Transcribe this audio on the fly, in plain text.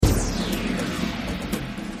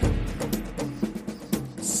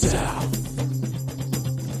South.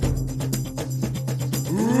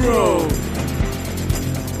 Road.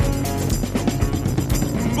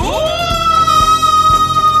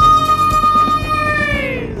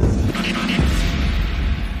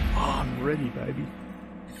 I'm ready, baby.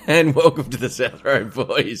 And welcome to the South Road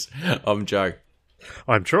Boys. I'm Joe.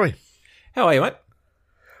 I'm Troy. How are you, mate?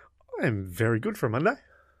 I'm very good for a Monday.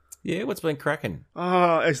 Yeah, what's been cracking?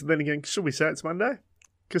 Then again, should we say it's Monday?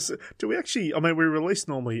 Because do we actually, we release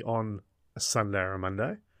normally on a Sunday or a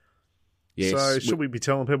Monday. Yes. So should we be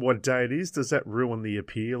telling people what day it is? Does that ruin the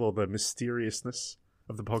appeal or the mysteriousness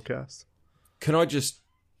of the podcast? Can I just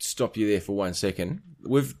stop you there for 1 second?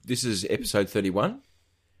 This is episode 31.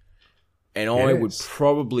 And I would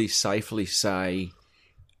probably safely say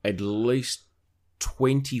at least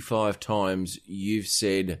 25 times you've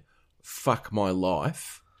said, fuck my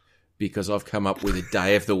life, because I've come up with a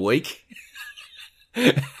day of the week,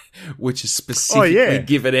 which is specifically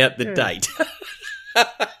given out the date.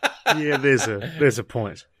 Yeah, there's a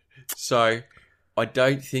point. So I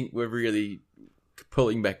don't think we're really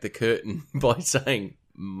pulling back the curtain by saying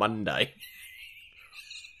Monday.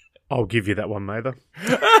 I'll give you that one, Mather.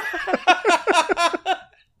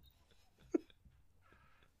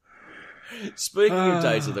 Speaking of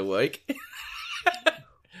days of the week,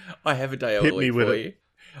 I have a day of the week for you.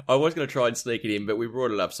 I was going to try and sneak it in, but we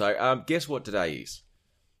brought it up. So guess what today is?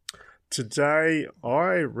 Today,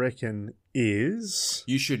 I reckon, is...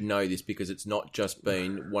 You should know this because it's not just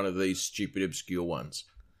been one of these stupid, obscure ones.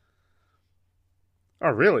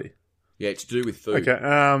 Oh, really? Yeah, it's to do with food. Okay,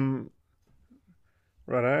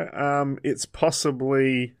 righto. It's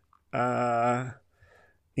possibly enjoy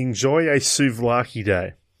a souvlaki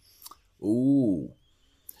day. Ooh.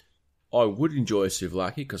 I would enjoy a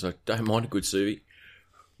souvlaki because I don't mind a good souvie.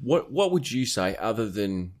 What would you say, other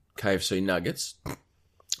than KFC nuggets,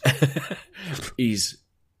 is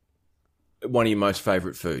one of your most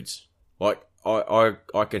favourite foods? Like, I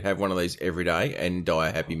could have one of these every day and die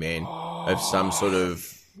a happy man of some sort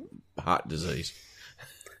of heart disease.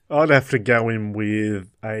 I'd have to go in with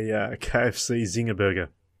a KFC Zinger Burger.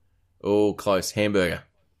 Oh, close. Hamburger.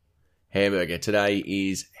 Today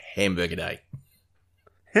is Hamburger Day.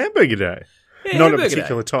 Hamburger Day? Yeah, not hamburger a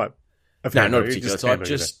particular day. type of No, hamburger. not a particular type.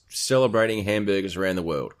 Just celebrating hamburgers around the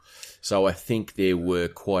world. So I think there were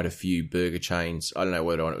quite a few burger chains. I don't know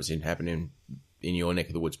whether it was happening in your neck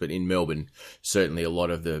of the woods, but in Melbourne, certainly a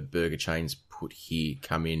lot of the burger chains put here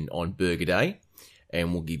come in on Burger Day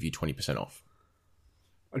and will give you 20% off.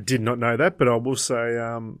 I did not know that, but I will say,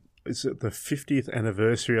 is it the 50th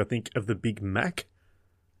anniversary, I think, of the Big Mac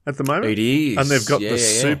at the moment? It is. And they've got the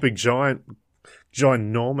super ginormous,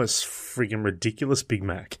 friggin' ridiculous Big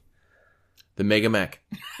Mac. The Mega Mac.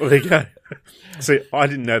 Well, there you go. See, I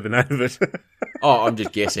didn't know the name of it. Oh, I'm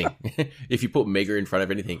just guessing. If you put Mega in front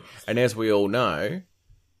of anything. And as we all know,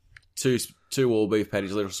 two all beef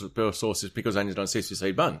patties, little sauces, pickles, onions on sesame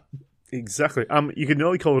seed bun. Exactly. You could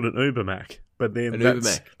nearly call it an Uber Mac, but then Uber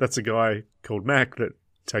Mac. That's a guy called Mac that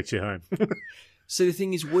takes you home. See, the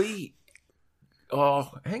thing is, hang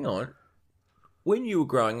on. When you were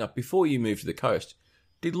growing up, before you moved to the coast,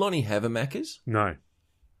 did Lonnie have a Macca's?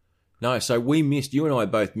 No, so you and I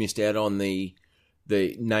both missed out on the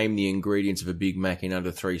name the ingredients of a Big Mac in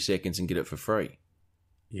under 3 seconds and get it for free.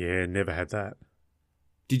 Yeah, never had that.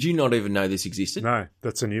 Did you not even know this existed? No,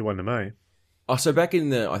 that's a new one to me. Oh, so back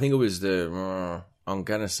in I think it was I'm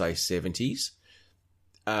going to say 70s,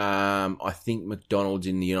 I think McDonald's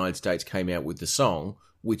in the United States came out with the song,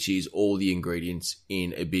 which is all the ingredients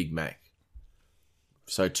in a Big Mac.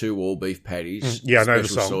 So 2 all beef patties. Yeah, I know the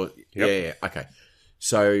song. Yep. Yeah, okay.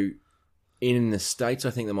 So in the States, I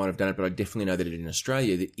think they might have done it, but I definitely know that in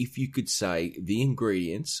Australia, that if you could say the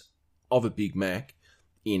ingredients of a Big Mac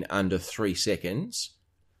in under 3 seconds,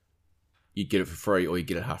 you'd get it for free or you'd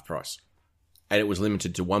get it half price. And it was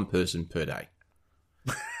limited to one person per day.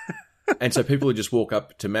 And so people would just walk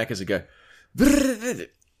up to Macca's and go, but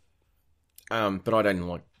I don't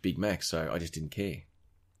like Big Macs, so I just didn't care.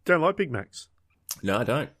 Don't like Big Macs? No, I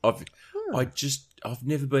don't. I've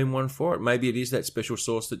never been one for it. Maybe it is that special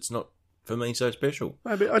sauce that's not, for me, so special.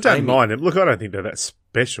 Maybe. I don't mind them. Look, I don't think they're that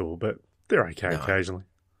special, but they're okay occasionally.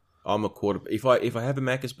 I'm a quarter. If I have a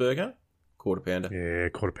Macca's burger, quarter pounder. Yeah,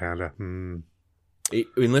 quarter pounder.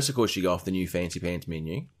 Unless, of course, you go off the new Fancy Pants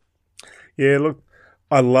menu. Yeah, look,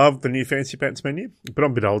 I love the new Fancy Pants menu, but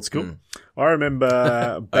I'm a bit old school. I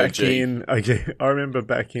remember back in, I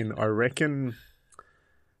reckon,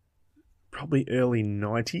 probably early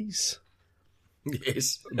 90s.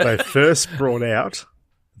 Yes. They first brought out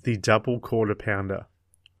the double quarter pounder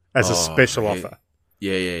as a special offer.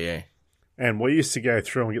 Yeah. And we used to go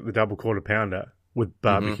through and get the double quarter pounder with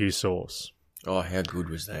barbecue sauce. Oh, how good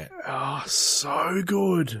was that? Oh, so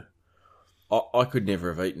good. I could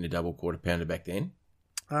never have eaten a double quarter pounder back then.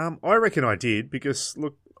 I reckon I did because,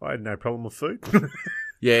 look, I had no problem with food.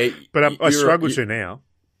 Yeah. But I struggle to now.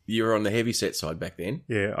 You were on the heavy set side back then.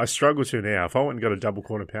 Yeah, I struggle to now. If I went and got a double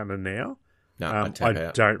quarter pounder now, No, I'd tap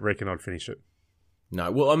out. Don't reckon I'd finish it.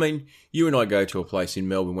 No, well, I mean, you and I go to a place in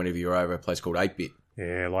Melbourne whenever you're over, a place called 8-Bit.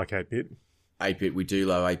 Yeah, like 8-bit. 8-Bit, we do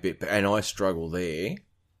love 8-Bit, and I struggle there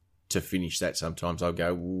to finish that sometimes. I'll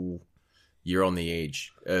go, ooh, you're on the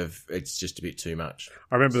edge of it's just a bit too much.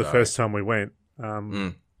 I remember the first time we went, I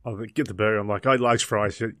get the burger, I'm like, I large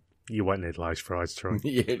fries. You won't need large fries, Troy.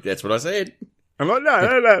 Yeah, that's what I said. I'm like,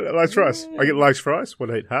 no, large fries. I get large fries. Would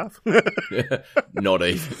eat half. Not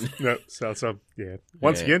even. No, so yeah.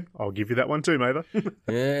 Once again, I'll give you that one too, Mather.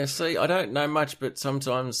 Yeah, see, I don't know much, but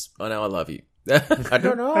sometimes I know I love you. I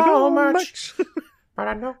don't know much, but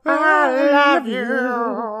I know I love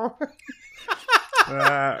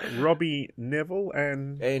you. Robbie Neville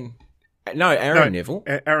and Aaron Neville.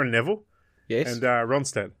 Aaron Neville. Yes. And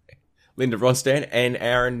Ronstadt. Linda Ronstadt and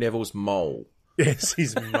Aaron Neville's mole. Yes,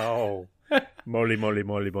 he's mole. Molly.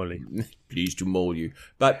 Pleased to mole you.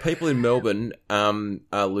 But people in Melbourne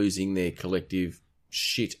are losing their collective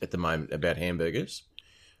shit at the moment about hamburgers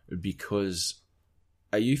because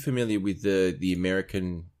are you familiar with the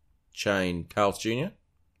American chain Carl's Jr.?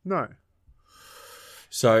 No.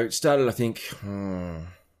 So it started, I think,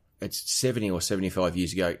 it's 70 or 75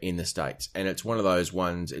 years ago in the States. And it's one of those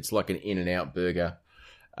ones, it's like an In-N-Out burger.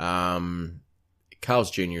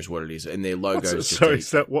 Carl's Jr. is what it is. And their logo is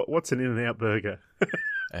what's an In-N-Out burger?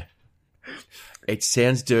 It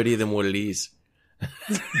sounds dirtier than what it is.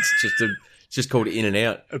 It's just called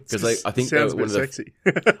In-N-Out. Because I think sounds a bit sexy.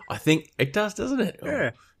 I think it does, doesn't it?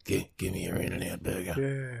 Yeah. Oh, give me your In-N-Out burger.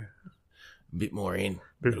 Yeah. A bit more in, a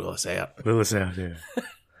bit less out. Less out, yeah.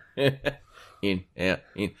 In, out,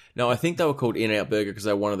 in. No, I think they were called In-N-Out Burger because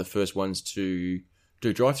they were one of the first ones to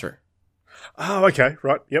do drive-through. Oh, okay,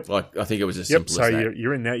 right, yep. Like I think it was as simple as that. So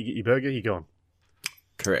you're in now, you get your burger, you're gone.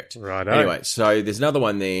 Correct. Right. Anyway, so there's another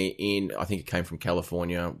one there I think it came from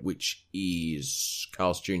California, which is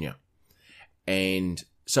Carl's Jr. And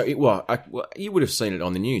so, you would have seen it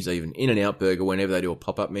on the news even. In-N-Out Burger, whenever they do a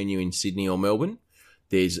pop-up menu in Sydney or Melbourne,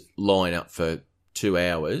 there's line up for 2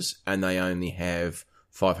 hours and they only have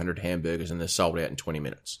 500 hamburgers and they're sold out in 20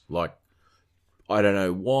 minutes. Like, I don't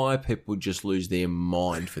know why people just lose their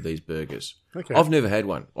mind for these burgers. Okay. I've never had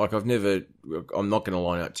one. Like, I'm not going to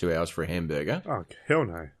line up 2 hours for a hamburger. Oh, hell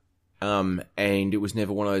no. And it was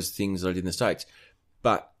never one of those things that I did in the States.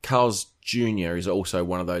 But Carl's Jr. is also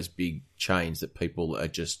one of those big chains that people are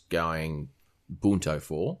just going bunto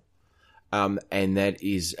for. And that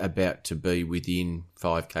is about to be within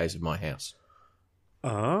 5 k's of my house.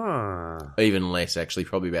 Ah. Even less, actually,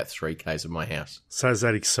 probably about 3 k's of my house. So is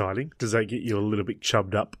that exciting? Does that get you a little bit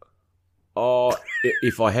chubbed up? Oh,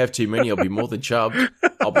 if I have too many, I'll be more than chubbed.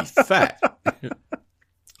 I'll be fat.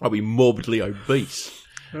 I'll be morbidly obese.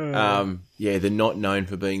 Yeah, they're not known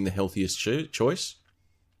for being the healthiest choice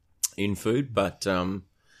in food, but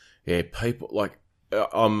yeah, people like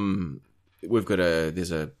we've got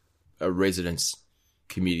there's a residents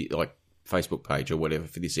community like Facebook page or whatever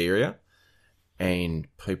for this area, and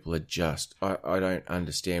people are just I don't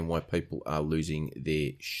understand why people are losing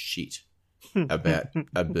their shit about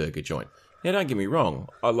a burger joint. Now, don't get me wrong,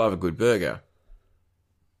 I love a good burger,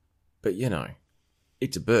 but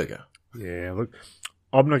it's a burger. Yeah, look,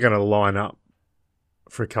 I'm not going to line up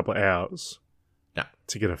for a couple of hours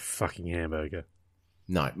to get a fucking hamburger.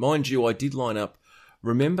 No, mind you, I did line up.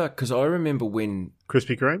 Remember, because I remember when...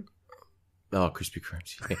 Krispy Kreme? Oh, Krispy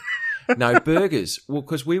Kremes, yeah. No, burgers. Well,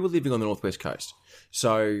 because we were living on the Northwest Coast.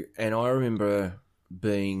 So, and I remember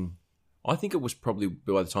being... I think it was probably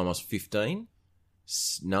by the time I was 15.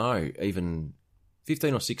 No, even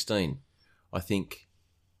 15 or 16, I think,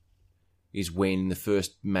 is when the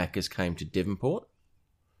first Macca's came to Devonport.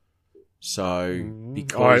 So,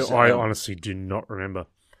 because... I honestly do not remember.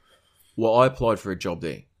 Well, I applied for a job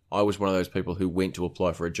there. I was one of those people who went to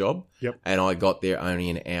apply for a job. Yep. And I got there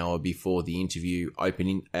only an hour before the interview,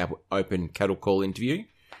 open cattle call interview,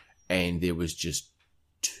 and there was just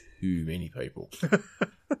too many people.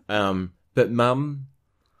 But Mum...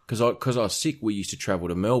 Because I was sick, we used to travel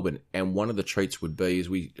to Melbourne, and one of the treats would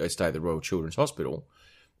be I stayed at the Royal Children's Hospital,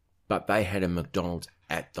 but they had a McDonald's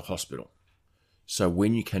at the hospital. So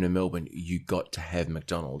when you came to Melbourne, you got to have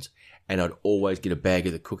McDonald's, and I'd always get a bag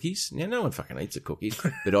of the cookies. Now, no one fucking eats the cookies,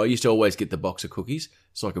 but I used to always get the box of cookies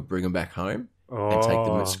so I could bring them back home and take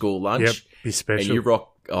them at school lunch. Yep, be special. And you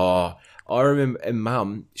rock... Oh, I remember, and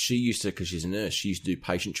Mum, she used to, because she's a nurse, she used to do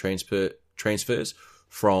patient transfers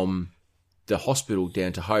from the hospital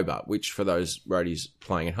down to Hobart, which for those roadies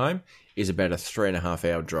playing at home is about a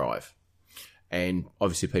 3.5 hour drive. And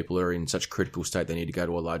obviously people are in such critical state they need to go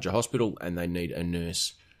to a larger hospital and they need a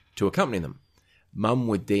nurse to accompany them. Mum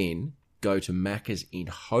would then go to Macca's in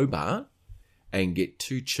Hobart and get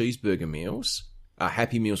 2 cheeseburger meals,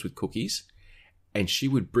 Happy Meals with cookies, and she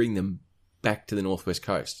would bring them back to the Northwest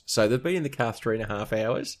Coast. So they'd be in the car 3.5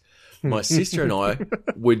 hours. My sister and I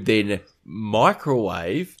would then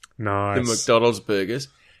microwave the McDonald's burgers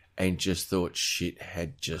and just thought shit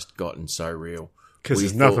had just gotten so real. Because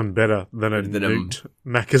there's nothing better than a nuked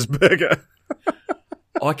Macca's burger.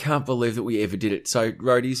 I can't believe that we ever did it. So,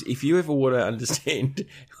 roadies, if you ever want to understand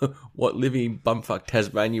what living in bumfuck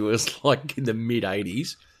Tasmania was like in the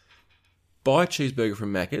mid-'80s, buy a cheeseburger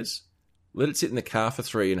from Macca's, let it sit in the car for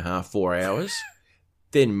 3.5, 4 hours,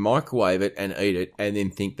 then microwave it and eat it, and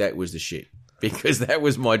then think that was the shit. Because that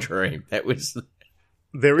was my dream.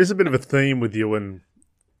 There is a bit of a theme with you and,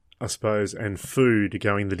 I suppose, and food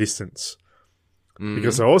going the distance. Mm.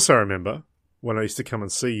 Because I also remember when I used to come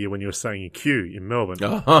and see you when you were staying in Kew in Melbourne.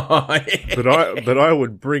 Oh, yeah. But I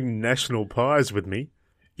would bring national pies with me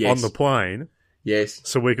on the plane. Yes.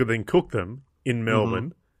 So we could then cook them in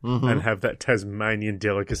Melbourne and have that Tasmanian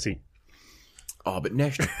delicacy. Oh, but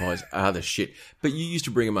national pies are the shit. But you used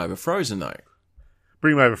to bring them over frozen, though.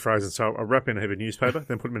 Bring them over frozen. So I wrap in a heap of newspaper,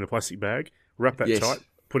 then put them in a plastic bag, wrap that tight,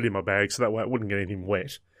 put it in my bag so that way it wouldn't get anything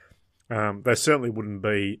wet. They certainly wouldn't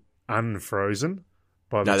be unfrozen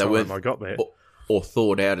by the time I got there. Or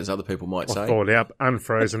thawed out, as other people might say. Thawed out.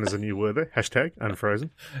 Unfrozen is a new word there. Hashtag unfrozen.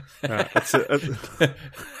 Let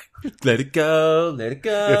it go, let it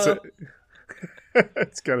go.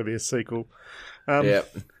 It's going to be a sequel. Yeah,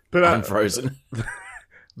 but unfrozen.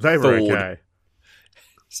 They were okay.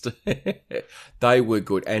 They were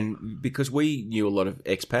good. And because we knew a lot of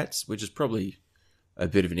expats, which is probably a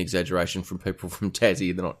bit of an exaggeration from people from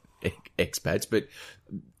Tassie, they're not expats, but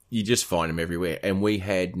you just find them everywhere. And we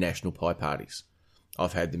had national pie parties.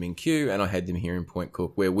 I've had them in Kew and I had them here in Point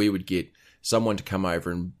Cook, where we would get someone to come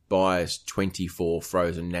over and buy us 24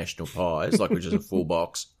 frozen national pies, which is a full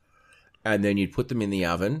box. And then you'd put them in the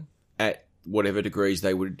oven at whatever degrees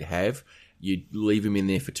they would have. You'd leave them in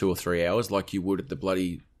there for 2 or 3 hours like you would at the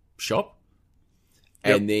bloody shop.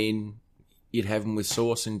 Yep. And then you'd have them with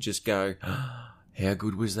sauce and just go, how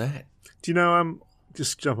good was that? Do you know,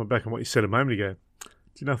 just jumping back on what you said a moment ago, do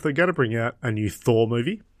you know if they're going to bring out a new Thor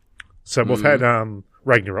movie? So we've had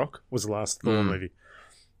Ragnarok was the last Thor movie.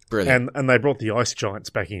 Brilliant. And they brought the Ice Giants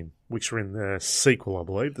back in, which were in the sequel, I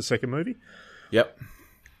believe, the second movie. Yep.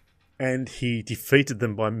 And he defeated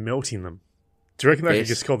them by melting them. Do you reckon they could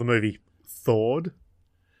just call the movie Thawed?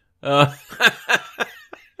 Do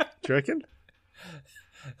you reckon?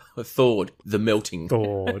 Thawed, the melting.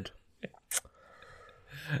 Thawed.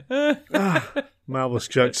 Marvellous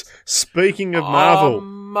jokes. Speaking of Marvel.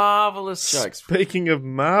 Marvellous jokes. Speaking of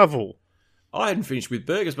Marvel. I hadn't finished with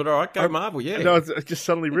burgers, but all right, go Marvel, yeah. No, I just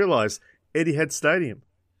suddenly realised Etihad Stadium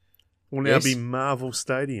will now be Marvel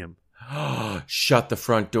Stadium. Shut the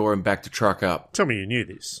front door and back the truck up. Tell me you knew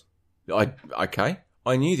this. Okay,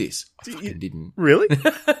 I knew this. I fucking didn't. Really?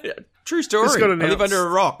 True story. I live under a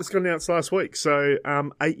rock. It's got announced last week. So,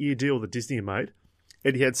 8-year deal that Disney made.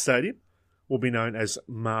 Etihad Stadium will be known as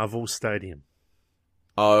Marvel Stadium.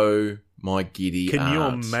 Oh, my giddy Can you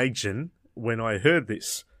imagine when I heard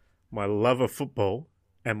this? My love of football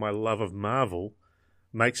and my love of Marvel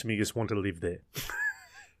makes me just want to live there.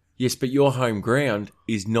 Yes, but your home ground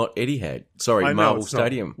is not Etihad. Sorry, Marvel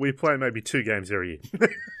Stadium. Not. We play maybe 2 games every year.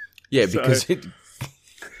 Yeah, because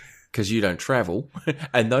you don't travel,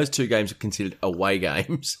 and those 2 games are considered away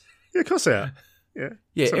games. Yeah, of course they are.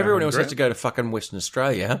 Yeah, everyone else has to go to fucking Western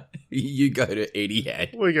Australia. You go to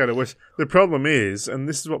Etihad. We go to West. The problem is, and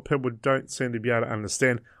this is what people don't seem to be able to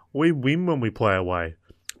understand, we win when we play away.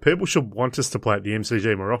 People should want us to play at the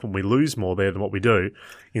MCG more often. We lose more there than what we do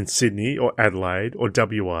in Sydney or Adelaide or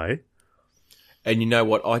WA. And you know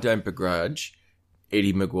what? I don't begrudge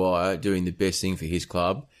Eddie Maguire doing the best thing for his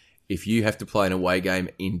club. If you have to play an away game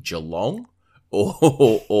in Geelong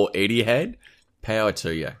or Etihad, power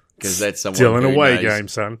to you. Because that's someone still an away game,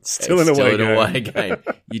 son. Still an away game.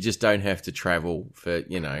 You just don't have to travel for,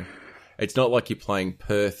 It's not like you're playing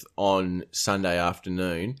Perth on Sunday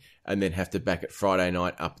afternoon and then have to back it Friday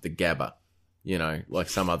night up the Gabba, like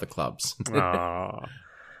some other clubs.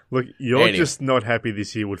 Look, you're just not happy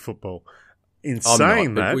this year with football. In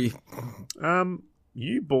saying that,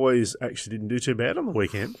 you boys actually didn't do too bad on the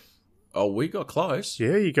weekend. Oh, we got close.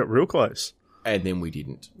 Yeah, you got real close. And then we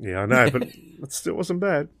didn't. Yeah, I know, but it still wasn't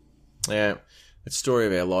bad. Yeah, it's the story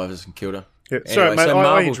of our lives in Kilda. Yeah, sorry, Anyway, mate, so I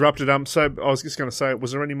Marvel- interrupted. So I was just going to say,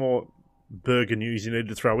 was there any more burger news you needed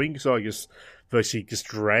to throw in? Because I just virtually just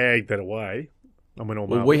dragged that away. I went all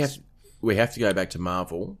Well, Marvels. we have to go back to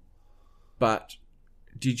Marvel, but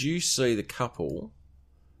did you see the couple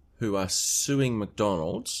who are suing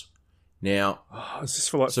McDonald's now? Oh, is this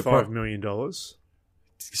for like Surpri- $5 million?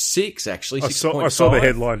 Six actually. I 6.5. saw the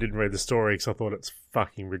headline, didn't read the story because I thought it's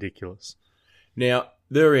fucking ridiculous. Now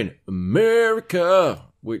they're in America,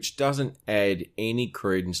 which doesn't add any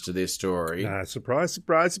credence to their story. Surprise,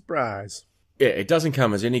 surprise, surprise. Yeah, it doesn't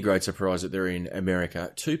come as any great surprise that they're in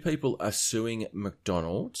America. Two people are suing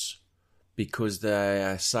McDonald's because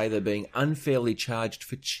they say they're being unfairly charged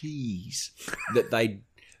for cheese that they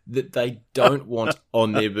don't want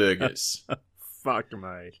on their burgers. Fuck,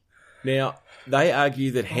 mate. Now, they argue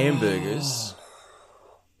that hamburgers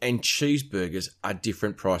and cheeseburgers are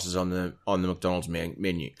different prices on the McDonald's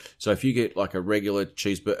menu. So if you get like a regular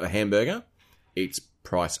a hamburger, it's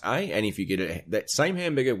price A, and if you get that same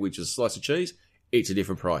hamburger, which is a slice of cheese, it's a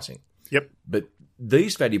different pricing. Yep. But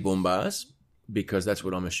these fatty boombas, because that's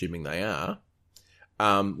what I'm assuming they are,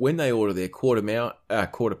 when they order their quarter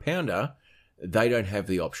pounder, they don't have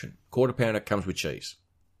the option. Quarter pounder comes with cheese.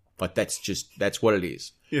 Like that's what it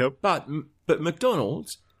is. Yep. But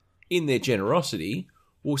McDonald's, in their generosity,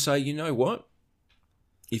 will say, you know what?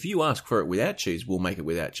 If you ask for it without cheese, we'll make it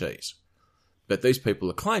without cheese. But these people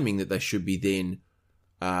are claiming that they should be then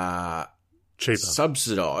Cheaper.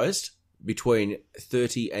 subsidised between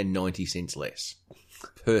 30 and 90 cents less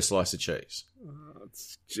per slice of cheese.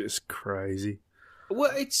 It's just crazy.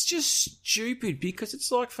 Well, it's just stupid because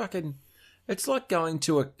it's like fucking... It's like going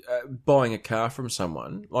to buying a car from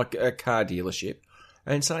someone, like a car dealership,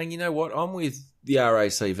 and saying, you know what, I'm with the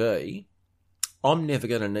RACV, I'm never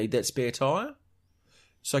going to need that spare tyre.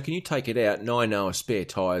 So can you take it out, and I know a spare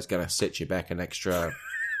tyre is going to set you back an extra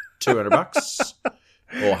 $200 or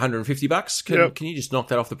 $150. Can you just knock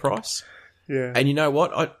that off the price? Yeah. And you know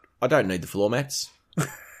what, I don't need the floor mats.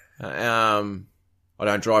 I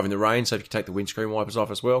don't drive in the rain, so you can take the windscreen wipers off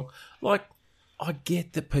as well. Like, I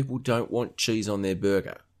get that people don't want cheese on their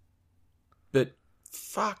burger, but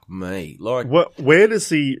fuck me. Like, where does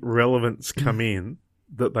the relevance come in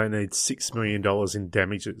that they need $6 million in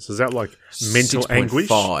damages? Is that like mental anguish?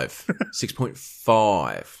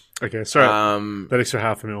 6.5. Okay, sorry. That extra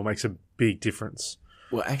 $500,000 makes a big difference.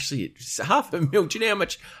 Well, actually, it's $500,000. Do you know how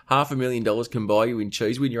much $500,000 can buy you in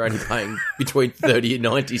cheese when you're only paying between 30 and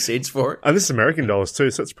 90 cents for it? And this is American dollars too,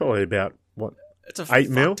 so it's probably about, what, It's a 8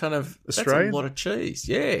 mil ton of Australian? That's a lot of cheese,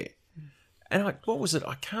 yeah. And what was it?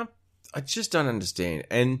 I just don't understand.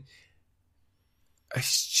 And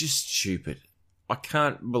it's just stupid. I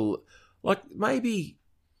can't believe. Like, maybe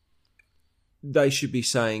they should be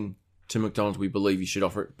saying to McDonald's, we believe you should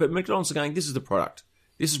offer it. But McDonald's are going, this is the product.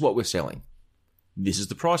 This is what we're selling. This is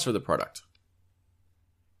the price for the product.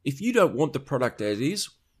 If you don't want the product as is,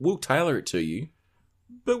 we'll tailor it to you.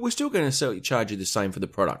 But we're still going to charge you the same for the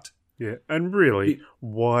product. Yeah, and really,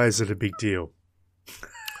 why is it a big deal?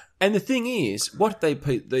 And the thing is, what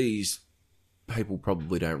these people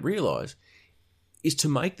probably don't realise is to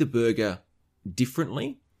make the burger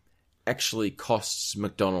differently actually costs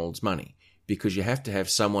McDonald's money because you have to have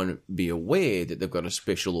someone be aware that they've got a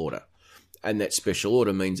special order. And that special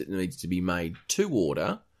order means it needs to be made to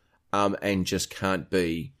order and just can't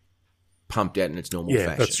be pumped out in its normal fashion.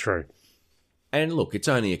 Yeah, that's true. And look, it's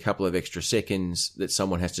only a couple of extra seconds that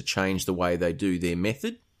someone has to change the way they do their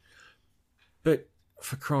method. But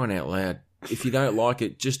for crying out loud, if you don't like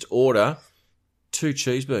it, just order 2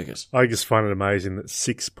 cheeseburgers. I just find it amazing that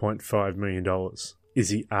 $6.5 million is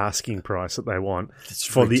the asking price that they want It's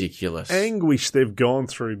for ridiculous. the anguish they've gone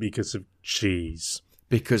through because of cheese.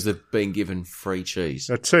 Because they've been given free cheese.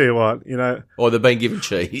 I tell you what, Or they've been given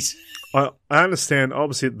cheese. I understand,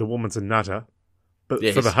 obviously, the woman's a nutter, but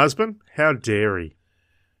Yes. for the husband, how dare he?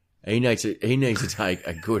 He needs to take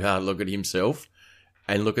a good hard look at himself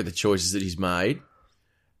and look at the choices that he's made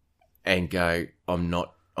and go, I'm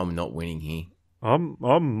not winning here. I'm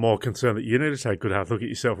more concerned that you need to take a good hard look at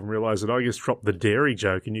yourself and realise that I just dropped the dairy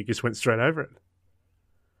joke and you just went straight over it.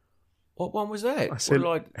 What one was that? I said,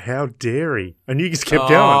 What did how dare he? And you just kept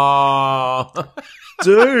going. Oh.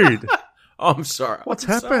 Dude, I'm sorry. What's I'm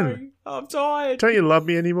happened? sorry. I'm tired. don't you love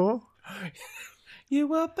me anymore?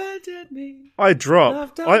 You abandoned me. I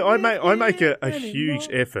drop. Love I make a anymore. huge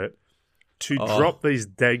effort to Oh. drop these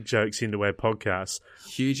dag jokes into our podcast.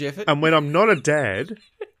 Huge effort. And when I'm not a dad,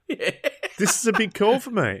 this is a big call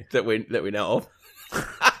for me. that we know of.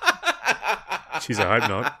 Jeez, I hope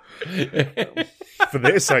not. For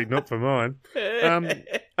their sake, not for mine.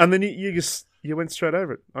 And then you went straight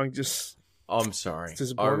over it. I'm sorry. It's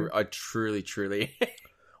disappointing. I truly.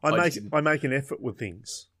 I make an effort with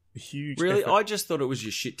things. A huge Really? effort. I just thought it was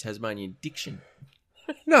your shit Tasmanian diction.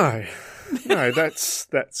 No, that's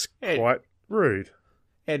quite rude.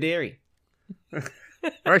 How dare you?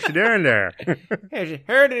 What's you doing there? How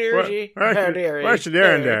dare you? How dare you? What's you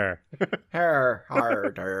doing there? How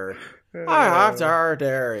dare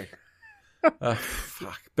you?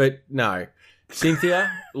 Fuck. But no.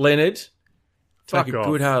 Cynthia, Leonard, Fuck take a off.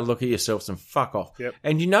 good hard look at yourselves and fuck off. Yep.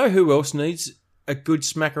 And you know who else needs a good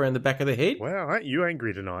smack around the back of the head? Wow, ain't you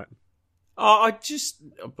angry tonight? Oh, I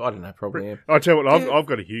don't know, probably am. I'll tell you what, They're- I've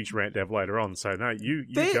got a huge rant to have later on, so no, you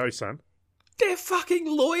They're- go, son. Their fucking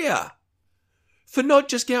lawyer for not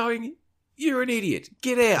just going, you're an idiot,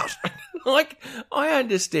 get out. Like, I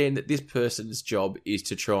understand that this person's job is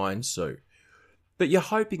to try and sue, but you're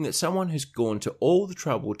hoping that someone who's gone to all the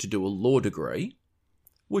trouble to do a law degree,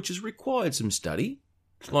 which has required some study,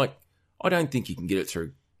 like, I don't think you can get it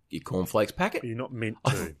through your cornflakes packet. You're not meant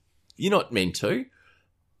to. You're not meant to.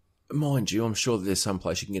 Mind you, I'm sure that there's some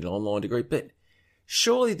place you can get an online degree, but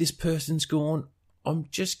surely this person's gone, I'm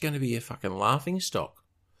just going to be a fucking laughing stock.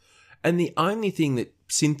 And the only thing that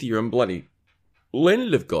Cynthia and bloody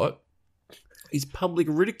Leonard have got is public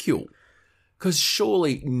ridicule. Because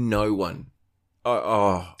surely no one...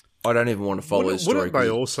 I don't even want to follow this story. Wouldn't they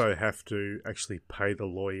also have to actually pay the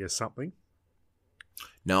lawyer something?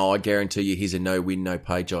 No, I guarantee you he's a no-win,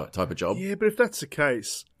 no-pay type of job. Yeah, but if that's the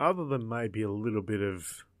case, other than maybe a little bit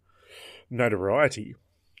of notoriety,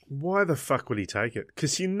 why the fuck would he take it?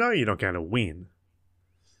 Because you know you're not going to win.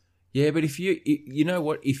 Yeah, but if you know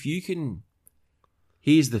what, if you can...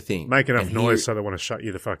 Here's the thing. Make enough and noise so they want to shut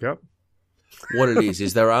you the fuck up. What it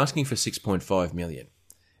is they're asking for 6.5 million.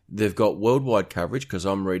 They've got worldwide coverage because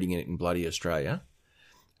I'm reading it in bloody Australia.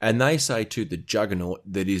 And they say to the juggernaut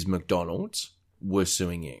that is McDonald's, we're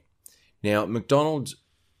suing you. Now, McDonald's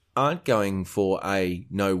aren't going for a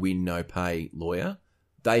no-win, no-pay lawyer.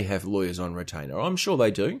 They have lawyers on retainer. I'm sure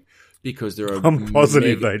they do because they're I'm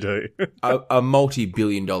positive they do. a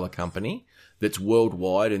multi-billion-dollar company that's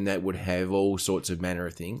worldwide and that would have all sorts of manner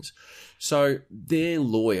of things. So their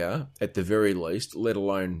lawyer, at the very least, let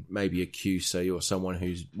alone maybe a QC or someone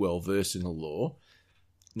who's well-versed in the law,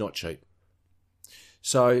 not cheap.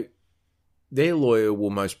 So their lawyer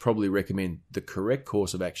will most probably recommend the correct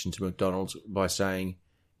course of action to McDonald's by saying,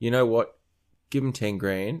 you know what, give them 10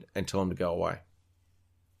 grand and tell them to go away.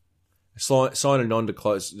 Sign a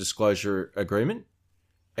non-disclosure agreement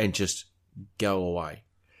and just go away.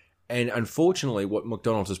 And unfortunately, what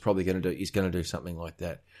McDonald's is probably going to do is going to do something like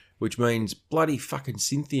that, which means bloody fucking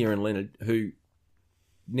Cynthia and Leonard, who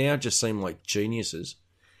now just seem like geniuses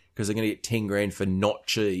because they're going to get 10 grand for not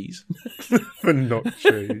cheese, For not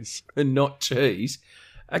cheese. and not cheese,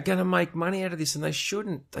 are going to make money out of this, and they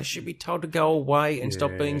shouldn't. They should be told to go away and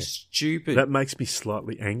stop being stupid. That makes me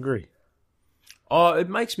slightly angry. Oh, it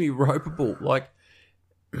makes me ropeable. Like,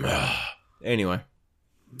 anyway,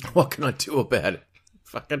 what can I do about it?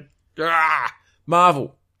 Fucking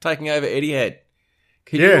Marvel taking over Etihad.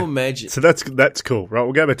 Can you imagine? So that's cool. Right,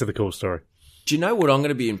 we'll go back to the cool story. Do you know what I'm going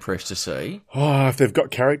to be impressed to see? Oh, if they've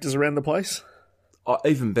got characters around the place? Oh,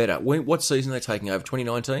 even better. What season are they taking over?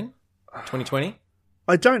 2019? 2020?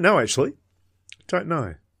 I don't know, actually. Don't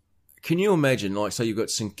know. Can you imagine, like, so you've got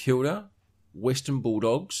St Kilda, Western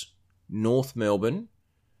Bulldogs, North Melbourne.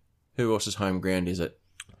 Who else's home ground is it?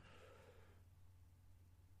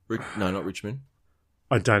 No, not Richmond.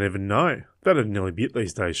 I don't even know. That'd nearly be it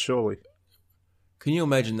these days, surely. Can you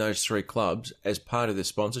imagine those three clubs, as part of the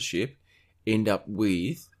sponsorship, end up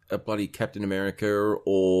with a bloody Captain America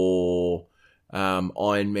or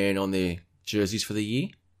Iron Man on their jerseys for the year?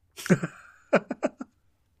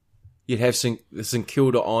 You'd have St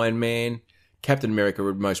Kilda Iron Man. Captain America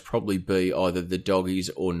would most probably be either the Doggies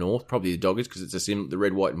or North. Probably the Doggies because it's the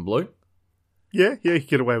red, white and blue. Yeah, you can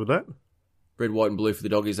get away with that. Red, white and blue for the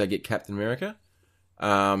Doggies, they get Captain America.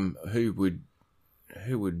 Who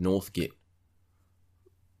would North get?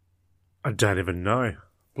 I don't even know.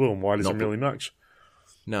 Blue and white isn't Not- really much.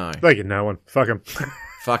 No. They get no one. Fuck them.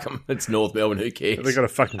 Fuck them. It's North Melbourne. Who cares? They got a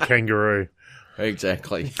fucking kangaroo.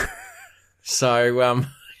 Exactly. So,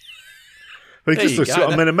 But There you go.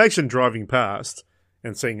 I mean, imagine driving past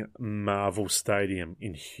and seeing Marvel Stadium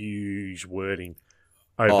in huge wording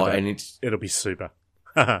over that. and It'll be super.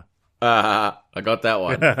 I got that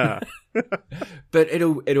one. But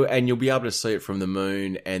it'll, and you'll be able to see it from the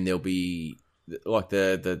moon, and there'll be like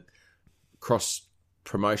the cross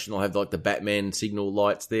promotion. They'll have like the Batman signal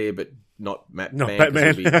lights there, but not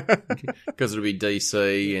Batman. because it'll be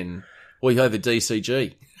DC, and well, you have the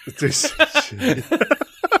DCG.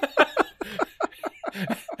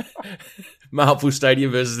 Marvel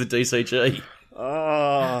Stadium versus the DCG.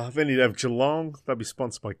 Then you'd have Geelong. They'd be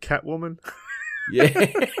sponsored by Catwoman.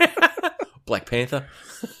 Yeah. Black Panther.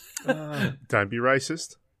 Don't be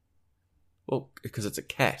racist. Well, because it's a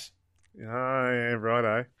cat. Oh, yeah,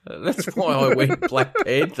 righto. That's why I went Black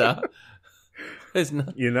Panther. There's no...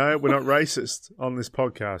 You know, we're not racist on this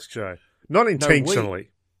podcast show. Not intentionally.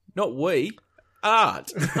 Not we.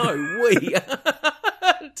 Art. No, we.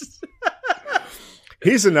 Art.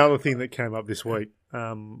 Here's another thing that came up this week.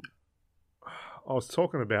 I was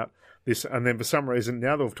talking about this, and then for some reason,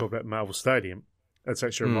 now that we've talked about Marvel Stadium, that's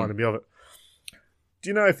actually reminded me of it. Do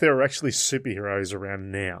you know if there are actually superheroes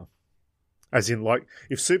around now? As in, like,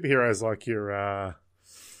 if superheroes like your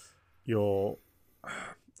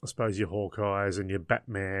I suppose your Hawkeyes and your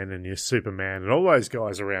Batman and your Superman and all those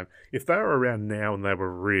guys around, if they were around now and they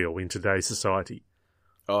were real in today's society,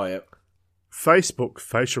 Oh, yeah. Facebook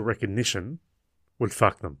facial recognition would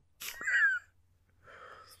fuck them.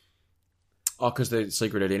 Oh, because they're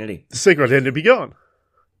secret identity. The secret identity would be gone.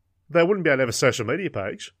 They wouldn't be able to have a social media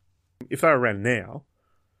page. If they were around now,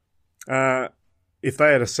 if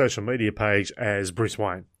they had a social media page as Bruce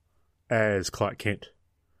Wayne, as Clark Kent,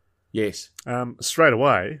 Yes. straight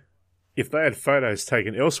away, if they had photos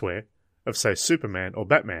taken elsewhere of, say, Superman or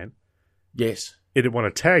Batman, Yes. it'd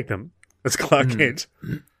want to tag them as Clark Kent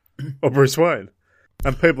or Bruce Wayne.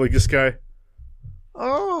 And people would just go,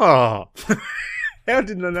 oh, how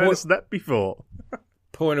didn't I notice that before?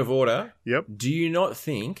 Point of order. Yep. Do you not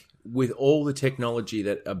think, with all the technology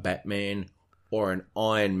that a Batman or an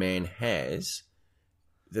Iron Man has,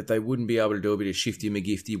 that they wouldn't be able to do a bit of shifty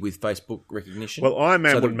McGifty with Facebook recognition? Well, Iron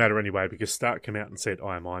Man wouldn't matter anyway because Stark came out and said,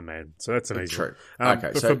 I am Iron Man. So that's an easy True. one. Okay,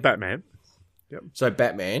 but so- for Batman, So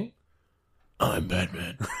Batman... I'm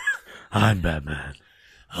Batman. I'm Batman.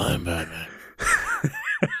 I'm Batman.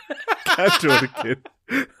 Can't do it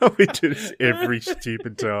again. We do this every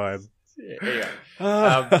stupid time. Anyway.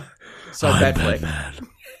 So Batfleck.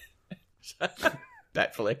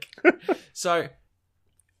 Batfleck. So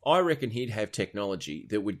I reckon he'd have technology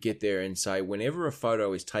that would get there and say, whenever a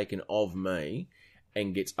photo is taken of me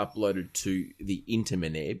and gets uploaded to the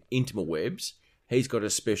interwebs, he's got a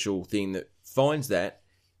special thing that finds that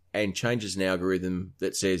and changes an algorithm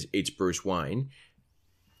that says it's Bruce Wayne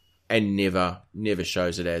and never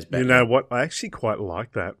shows it as Batman. You know what? I actually quite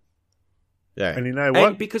like that. Yeah. And you know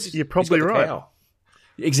what? Because you're probably he's got the right. cowl.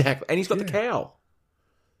 Exactly. And he's got the cowl.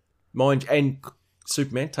 And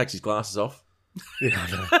Superman takes his glasses off. Yeah,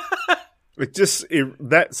 I know.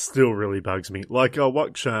 That still really bugs me. Like, I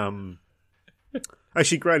watch,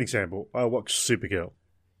 actually, great example. I watch Supergirl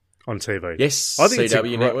on TV. Yes, I think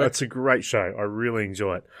CW Network. it's a great show. I really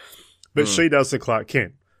enjoy it. But she does the Clark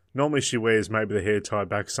Kent. Normally she wears maybe the hair tied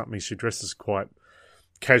back or something. She dresses quite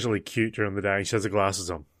casually cute during the day and she has the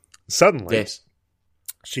glasses on. Suddenly, Yes.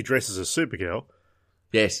 she dresses as Supergirl.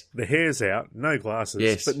 Yes. The hair's out, no glasses,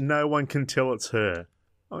 Yes. but no one can tell it's her.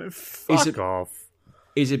 I mean, fuck off.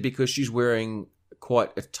 Is it because she's wearing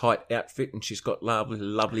quite a tight outfit and she's got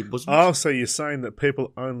lovely bosoms? Oh, so you're saying that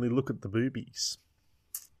people only look at the boobies?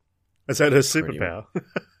 Is that her superpower?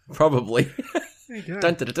 Probably. There you go.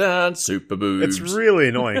 Dun, dun, dun, dun, super boobs. It's really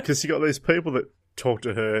annoying because you got these people that talk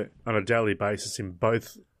to her on a daily basis in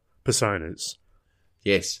both personas,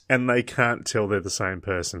 Yes. and they can't tell they're the same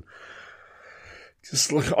person.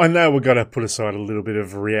 Just look, I know we've got to put aside a little bit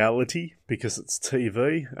of reality because it's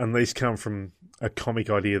TV, and these come from a comic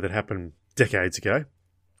idea that happened decades ago.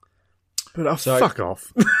 But fuck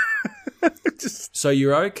off. So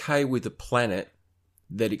you're okay with a planet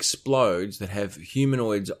that explodes, that have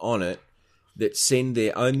humanoids on it, that send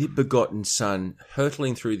their only begotten son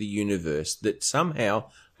hurtling through the universe, that somehow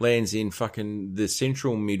lands in fucking the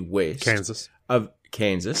central Midwest of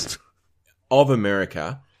Kansas of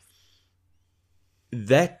America.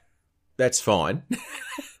 That's fine.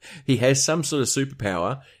 He has some sort of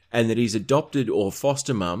superpower, and that his adopted or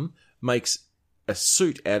foster mum makes a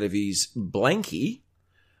suit out of his blankie,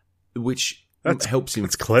 which helps him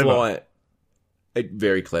clever. fly.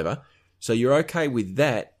 Very clever. So you're okay with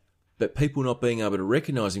that, but people not being able to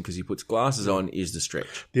recognise him because he puts glasses on is the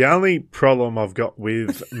stretch. The only problem I've got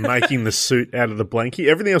with making the suit out of the blankie,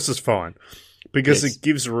 everything else is fine because Yes. it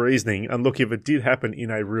gives reasoning. And look, if it did happen in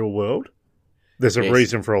a real world, there's a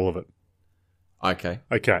reason for all of it. Okay.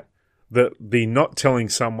 Okay. The not telling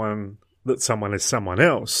someone that someone is someone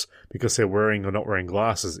else because they're wearing or not wearing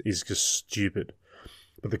glasses is just stupid.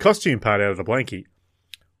 But the costume part out of the blankie,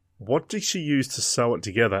 what did she use to sew it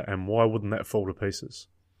together and why wouldn't that fall to pieces?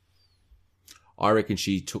 I reckon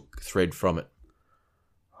she took thread from it.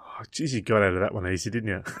 Oh, geez, you got out of that one easy, didn't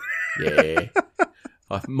you? Yeah.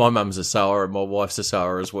 My mum's a sewer and my wife's a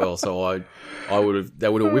sewer as well, so they would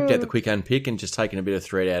have whipped out the quick unpick and just taken a bit of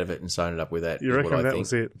thread out of it and sewn it up with that. You reckon that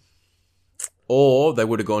was it? Or they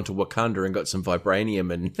would have gone to Wakanda and got some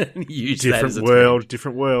vibranium and used that as a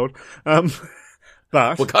different world.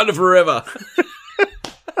 But Wakanda forever.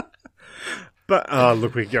 But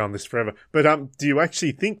look, we could go on this forever. But do you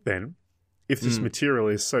actually think then, if this material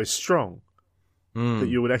is so strong, that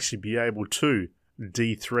you would actually be able to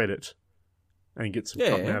de-thread it and get some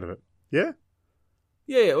cotton out of it? Yeah?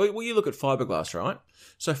 Yeah, well, you look at fiberglass, right?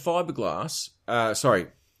 So fiberglass,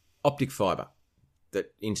 optic fiber,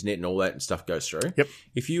 that internet and all that stuff goes through. Yep.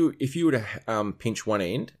 If you were to pinch one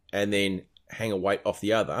end and then hang a weight off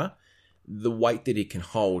the other, the weight that it can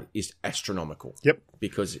hold is astronomical. Yep.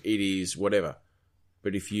 Because it is whatever.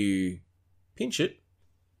 But if you pinch it,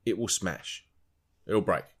 it will smash. It'll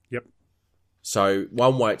break. Yep. So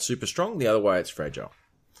one way it's super strong, the other way it's fragile.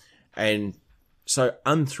 And so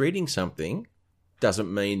unthreading something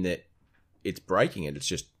doesn't mean that it's breaking it. It's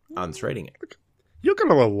just unthreading it. You've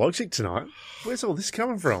got a lot of logic tonight. Where's all this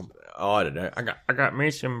coming from? Oh, I don't know. I got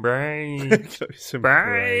me some brains.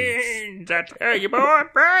 Brains. I tell you, boy,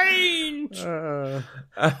 brains. Did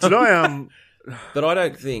I But I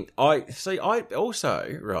don't think I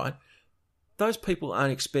also right. Those people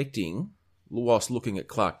aren't expecting, whilst looking at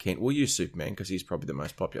Clark Kent. We'll use Superman because he's probably the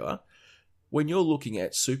most popular. When you're looking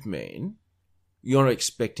at Superman, you're not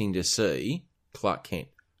expecting to see Clark Kent,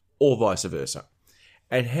 or vice versa.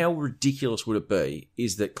 And how ridiculous would it be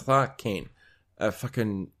is that Clark Kent, a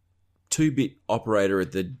fucking 2-bit operator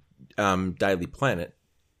at the Daily Planet,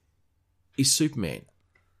 is Superman.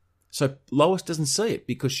 So Lois doesn't see it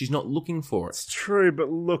because she's not looking for it. It's true, but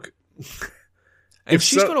look... And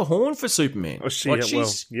she's got a horn for Superman. Oh,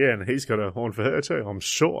 and he's got a horn for her too, I'm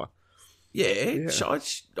sure. Yeah. So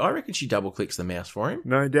I reckon she double-clicks the mouse for him.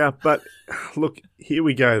 No doubt. But look, here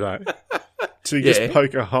we go, though. To just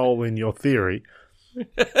poke a hole in your theory...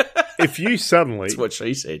 If you suddenly... That's what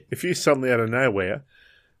she said. If you suddenly out of nowhere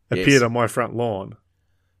appeared on my front lawn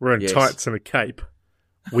wearing tights and a cape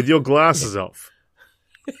with your glasses off,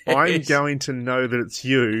 I'm going to know that it's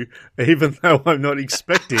you, even though I'm not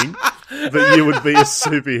expecting that you would be a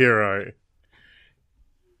superhero.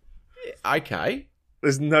 Okay.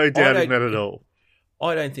 There's no doubting that at all.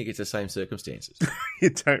 I don't think it's the same circumstances.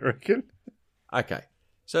 You don't reckon? Okay.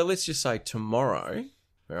 So let's just say tomorrow,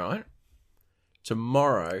 all right?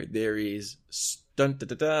 Tomorrow there is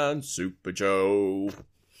Super Joe.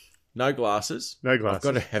 No glasses. No glasses.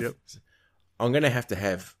 I've got to have. I'm going to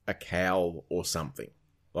have a cowl or something.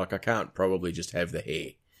 Like I can't probably just have the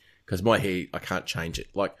hair because my hair I can't change it.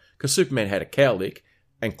 Like because Superman had a cowlick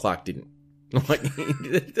and Clark didn't. Like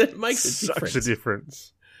that makes a difference. Such a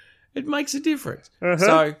difference. It makes a difference.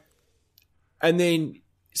 Uh-huh.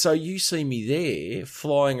 So you see me there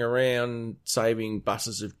flying around saving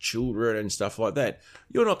buses of children and stuff like that.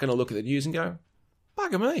 You're not going to look at the news and go,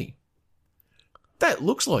 bugger me. That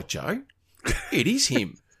looks like Joe. It is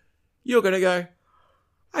him. You're going to go,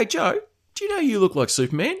 hey, Joe, do you know you look like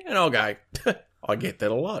Superman? And I'll go, I get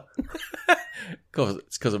that a lot.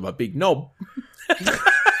 It's because of my big knob.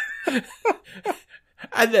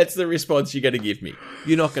 And that's the response you're going to give me.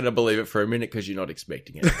 You're not going to believe it for a minute because you're not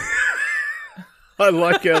expecting it. I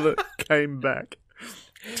like how that came back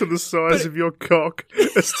to the size of your cock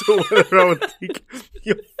as to whether I would think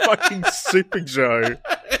you're fucking Super Joe.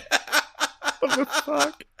 What the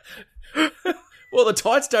fuck? Well, the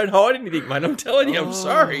tights don't hide anything, mate. I'm telling you, I'm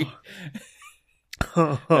sorry.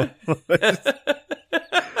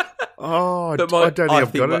 I don't think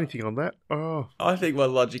I've got anything on that. I think my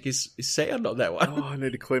logic is sound on that one. I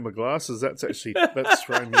need to clean my glasses. That's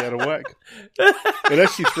thrown me out of whack. It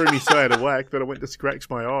actually threw me so out of whack that I went to scratch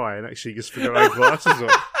my eye and actually just forgot I had glasses on.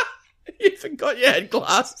 You forgot you had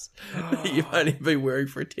glasses that you've only been wearing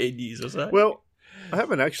for 10 years or so. Well, I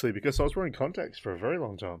haven't actually because I was wearing contacts for a very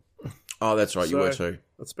long time. Oh, that's right. You were too.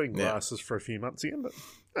 It's been glasses for a few months again,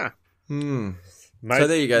 but Maybe, so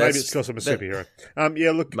there you go. Maybe it's because I'm a superhero.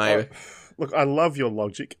 Look, maybe. I love your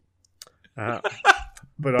logic, but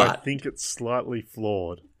I think it's slightly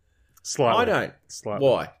flawed. Slightly. I don't. Slightly.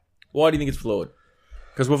 Why? Why do you think it's flawed?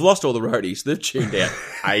 Because we've lost all the roadies. They've tuned out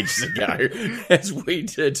ages ago as we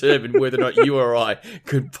determined whether or not you or I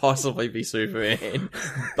could possibly be Superman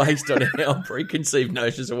based on our preconceived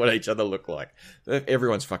notions of what each other look like.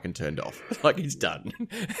 Everyone's fucking turned off. Like, it's done.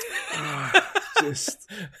 Just...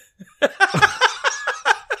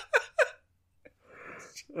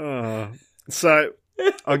 So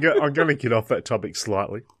I'm going to get off that topic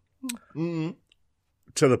slightly to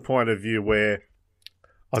the point of view where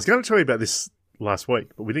I was going to tell you about this last week,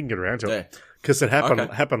 but we didn't get around to Yeah. it because it happened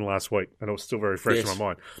Okay. happened last week, and it was still very fresh Yes. in my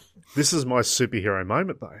mind. This is my superhero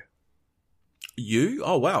moment, though. You?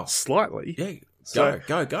 Oh, wow. Slightly. Yeah. So,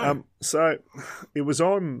 Go. So it was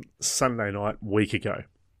on Sunday night week ago.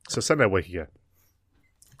 So Sunday week ago.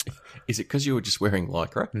 Is it because you were just wearing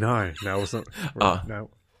Lycra? No, it wasn't. Ah. No,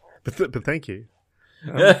 but thank you,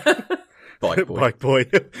 Bike boy. Bike Boy.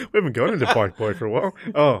 We haven't gone into Bike Boy for a while.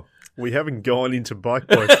 Oh, we haven't gone into Bike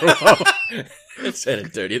Boy for a while. It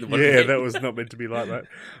sounded dirty. Yeah, that was not meant to be like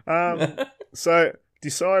that. So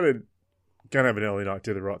decided, go and have an early night,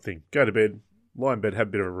 do the right thing. Go to bed, lie in bed, have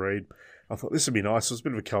a bit of a read. I thought this would be nice. It was a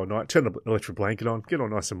bit of a cold night. Turn the electric blanket on, get all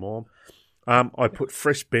nice and warm. I put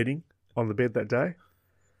fresh bedding on the bed that day.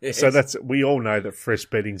 Yes. So we all know that fresh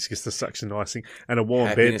bedding's just a such a nice thing, and a warm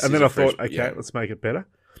Happiness bed. And is then a I thought, fresh- okay, yeah. let's make it better.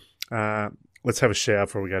 Let's have a shower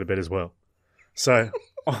before we go to bed as well. So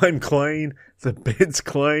I'm clean. The bed's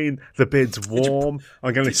clean. The bed's warm.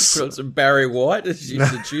 I'm going Did you to put on some Barry White as you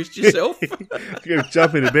seduced yourself? I'm going to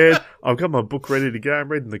jump into bed. I've got my book ready to go. I'm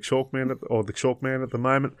reading the Chalkman at the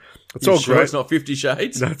moment. It's You all sure great. it's not 50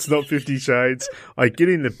 Shades? No, it's not 50 Shades. I get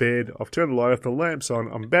into bed. I've turned the light off. The lamp's on.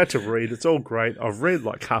 I'm about to read. It's all great. I've read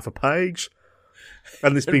like half a page.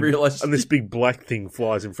 And this big black thing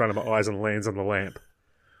flies in front of my eyes and lands on the lamp.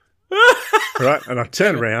 Right? And I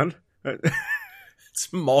turn around. It's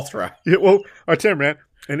Mothra. Yeah, well, I turn around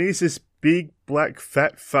and here's this big black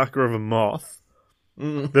fat fucker of a moth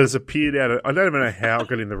that has appeared out of... I don't even know how it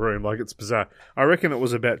got in the room. Like, it's bizarre. I reckon it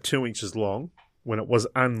was about 2 inches long when it was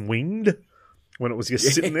unwinged, when it was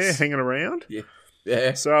just sitting there hanging around.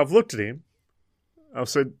 Yeah. So I've looked at him. I've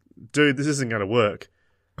said, dude, this isn't going to work.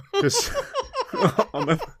 Because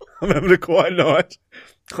I'm having a quiet night.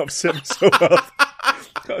 I've set myself up.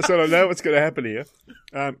 I said, I know what's going to happen here.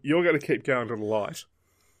 You're going to keep going to the light.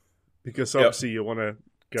 Because obviously you want to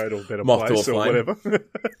go to a better Moth to place a or flame.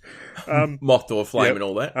 whatever. Moth to a flame Yep. and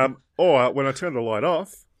all that. Or when I turn the light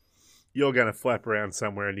off, you're going to flap around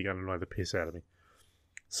somewhere and you're going to annoy the piss out of me.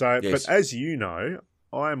 So, Yes. But as you know,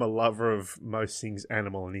 I am a lover of most things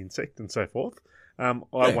animal and insect and so forth. I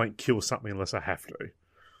won't kill something unless I have to.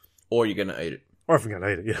 Or you're going to eat it. Or if I'm going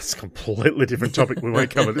to eat it. Yeah, it's a completely different topic we won't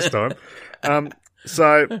cover this time.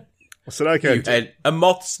 So I said, okay. You had a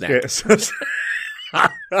moth snack. Yes.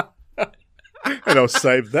 And I'll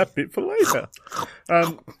save that bit for later.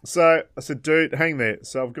 So I said, dude, hang there.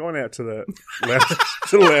 So I've gone out to the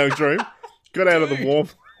lounge room, got out of the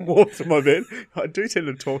warmth of my bed. I do tend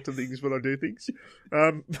to talk to things when I do things.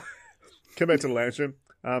 Come back to the lounge room,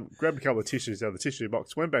 grabbed a couple of tissues out of the tissue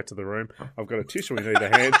box, went back to the room. I've got a tissue in either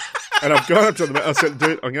hand, and I've gone up to the. I said,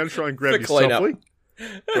 dude, I'm going to try and grab For you clean up. softly.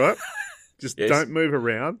 Right? Just Yes. don't move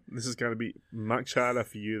around. This is going to be much harder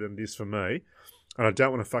for you than it is for me. And I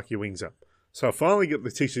don't want to fuck your wings up. So I finally get the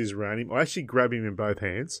tissues around him. I actually grab him in both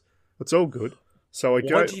hands. It's all good. So I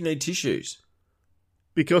go Why do you need tissues?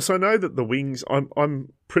 because I know that the wings.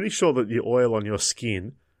 I'm pretty sure that the oil on your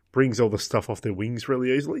skin brings all the stuff off their wings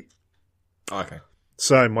really easily. Okay.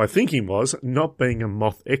 So my thinking was, not being a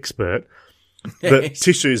moth expert, the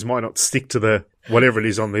tissues might not stick to the whatever it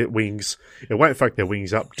is on their wings. It won't fuck their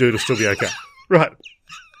wings up. Dude will still be okay. Right.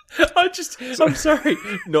 I'm sorry.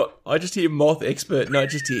 No, I just hear moth expert, and I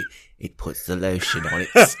just hear it puts the lotion on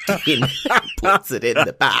its skin, puts it in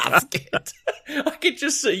the basket. I could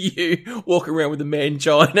just see you walk around with a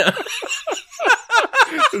mangina,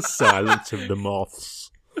 The silence of the moths.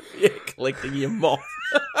 yeah, collecting your moth.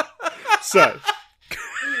 So,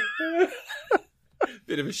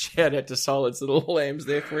 Bit of a shout out to Silence of the Lambs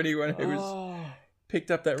there for anyone who's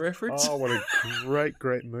picked up that reference. oh, what a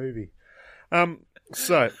great movie.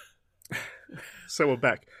 So we're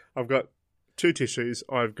back. I've got 2 tissues.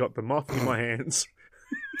 I've got the moth in my hands.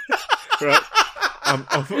 Right.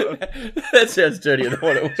 That sounds dirtier than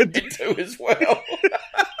what it was meant to as well.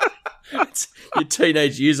 It's your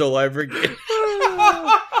teenage years all over again.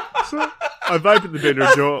 So I've opened the bedroom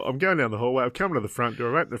door. I'm going down the hallway. I've come to the front door.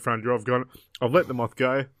 I've opened the front door. I've let the moth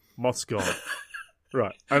go. Moth's gone.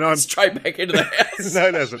 Right. And I'm Straight back into the house. no,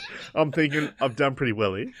 it hasn't. I'm thinking I've done pretty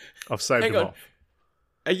well here. I've saved Hang them on. off.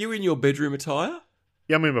 Are you in your bedroom attire?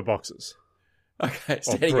 Yeah, I'm in my boxes. Okay,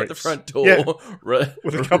 standing at the briefs. front door, Yeah.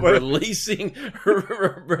 With a couple of- releasing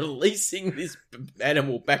this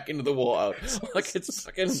animal back into the wild, like it's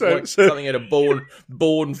fucking So- something out of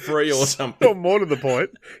Born Free or something. Not more to the point.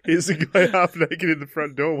 Here's a guy half naked in the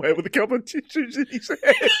front doorway with a couple of tissues in his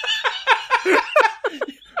hand.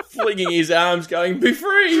 Flinging his arms, going, "Be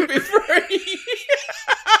free, be free."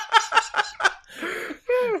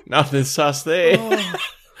 Nothing sus there.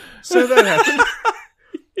 So that happened.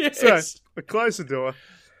 Yes. So I close the door.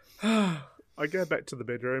 I go back to the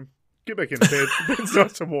bedroom. get back in bed. Bed's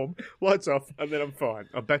nice and warm. Lights off, and then I'm fine.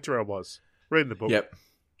 I'm back to where I was. Reading the book. Yep.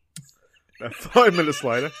 5 minutes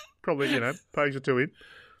later, probably, page or two in.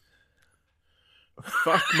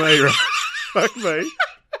 Fuck me, right? Fuck me.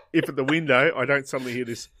 If at the window I don't suddenly hear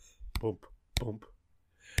this bump, bump,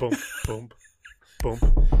 bump, bump, bump.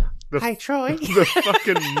 Hey, Troy. The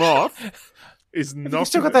fucking moth is knocking. You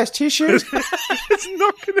still got those tissues? It's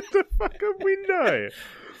knocking at the fucking window.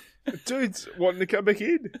 Dude's wanting to come back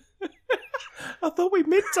in. I thought we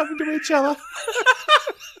meant something to each other.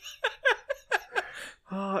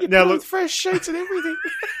 Now look, fresh sheets and everything.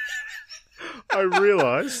 I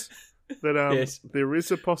realise that Yes. there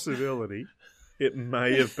is a possibility it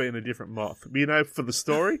may have been a different moth. But, for the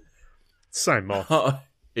story, same moth.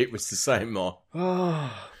 It was the same moth. I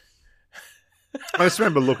just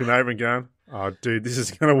remember looking over and going, "Oh, dude, this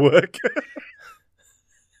is going to work."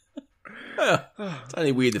 It's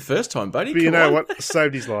only weird the first time, buddy. But you Come know on. what?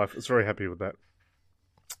 Saved his life. I was very happy with that.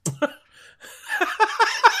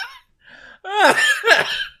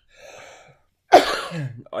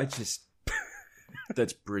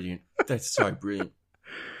 That's brilliant. That's so brilliant.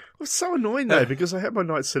 It was so annoying though because I had my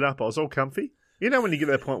night set up. I was all comfy. You know when you get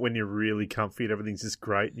to that point when you're really comfy and everything's just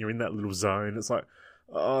great and you're in that little zone. It's like,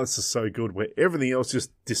 oh, this is so good where everything else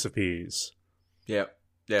just disappears. Yep.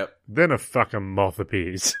 Then a fucking moth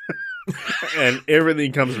appears. And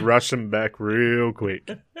everything comes rushing back real quick.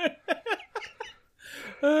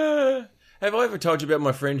 Have I ever told you about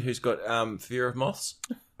my friend who's got fear of moths?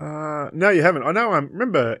 No, you haven't. I know.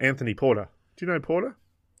 Remember Anthony Porter. Do you know Porter?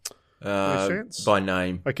 Any chance? By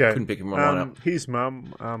name. Okay. Couldn't pick him right up. His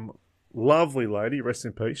mum, lovely lady, rest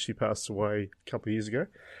in peace. She passed away a couple of years ago.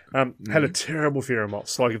 Had a terrible fear of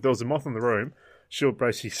moths. Like if there was a moth in the room, she would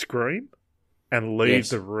basically scream and leave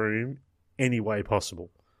the room any way possible.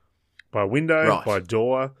 By window, Right. by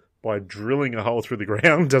door, by drilling a hole through the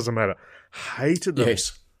ground, doesn't matter. Hated them.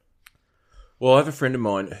 Yes. Well, I have a friend of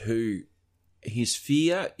mine who his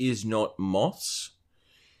fear is not moths.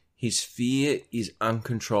 His fear is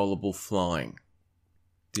uncontrollable flying.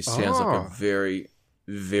 This sounds like a very,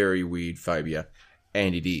 very weird phobia,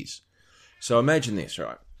 and it is. So imagine this,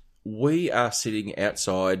 right? We are sitting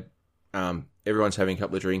outside. Everyone's having a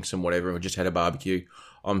couple of drinks and whatever. And we just had a barbecue.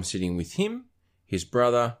 I'm sitting with him, his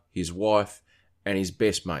brother, his wife, and his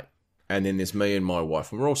best mate. And then there's me and my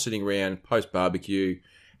wife. And we're all sitting around post-barbecue,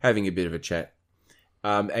 having a bit of a chat.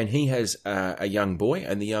 And he has a young boy,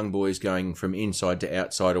 and the young boy is going from inside to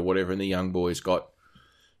outside or whatever, and the young boy's got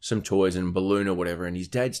some toys and a balloon or whatever, and his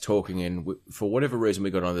dad's talking, and for whatever reason we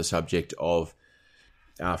got on the subject of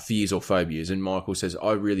fears or phobias, and Michael says,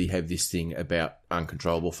 I really have this thing about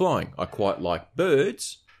uncontrollable flying. I quite like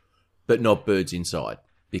birds, but not birds inside,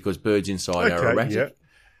 because birds inside are erratic,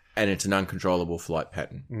 and it's an uncontrollable flight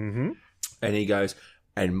pattern. Mm-hmm. And he goes,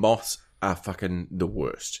 and moths are fucking the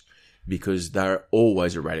worst, because they're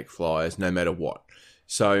always erratic flyers, no matter what.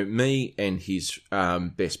 So me and his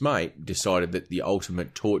best mate decided that the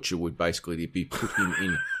ultimate torture would basically be put him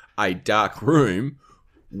in a dark room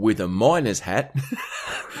with a miner's hat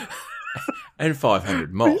and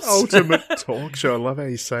 500 moths. The ultimate torture. I love how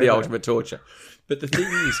you say The that. ultimate torture. But the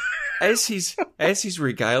thing is, as he's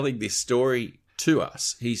regaling this story to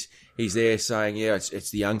us, he's there saying, yeah, it's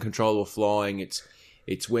the uncontrollable flying, it's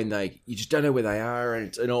when you just don't know where they are,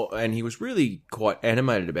 and he was really quite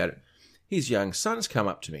animated about it. His young son's come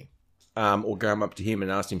up to me, or come up to him and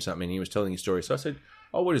asked him something, and he was telling his story. So I said,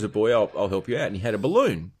 oh, what is it, boy? I'll help you out. And he had a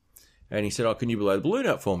balloon. And he said, oh, can you blow the balloon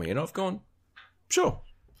out for me? And I've gone, sure.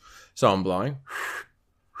 So I'm blowing.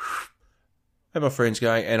 And my friend's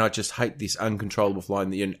going, and I just hate this uncontrollable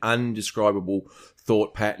flying, an undescribable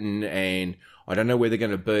thought pattern, and I don't know where they're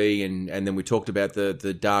going to be. And then we talked about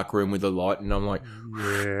the dark room with the light, and I'm like,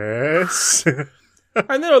 yes.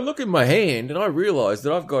 and then I look in my hand, and I realise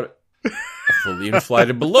that I've got a fully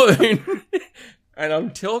inflated balloon. And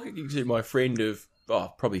I'm talking to my friend of,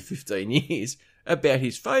 probably 15 years about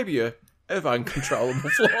his phobia of uncontrollable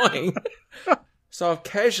flying. So I've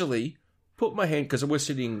casually put my hand, because he's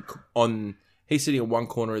sitting on one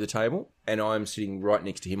corner of the table, and I'm sitting right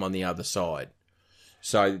next to him on the other side.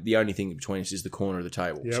 So the only thing between us is the corner of the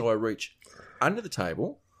table. Yep. So I reach under the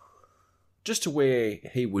table, just to where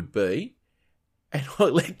he would be, and I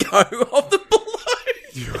let go of the balloon.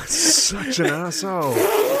 You're such an asshole.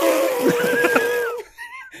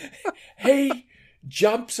 He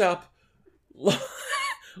jumps up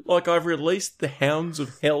like I've released the hounds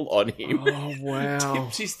of hell on him. Oh, wow.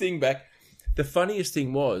 Tips his thing back. The funniest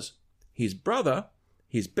thing was his brother,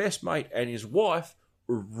 his best mate, and his wife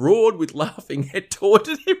roared with laughing and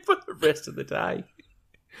taunted him for the rest of the day.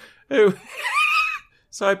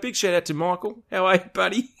 So big shout out to Michael. How are you,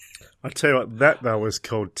 buddy? I tell you what, that though was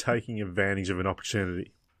called taking advantage of an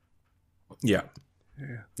opportunity. Yeah.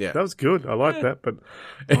 That was good. I like that, but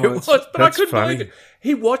It was, but I couldn't funny. believe it.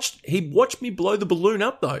 He watched me blow the balloon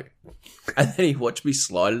up though, and then he watched me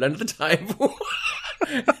slide it under the table.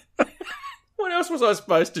 What else was I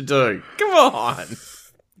supposed to do? Come on.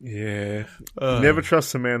 Yeah, never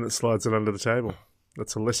trust a man that slides it under the table.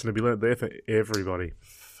 That's a lesson to be learned there for everybody.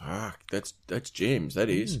 Fuck, that's gems. That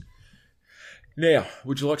is. Now,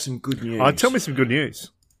 would you like some good news? Tell me some good news.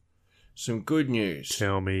 Some good news.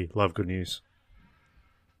 Tell me, love good news.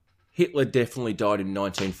 Hitler definitely died in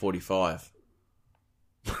 1945.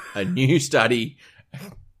 A new study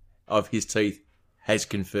of his teeth has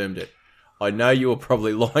confirmed it. I know you were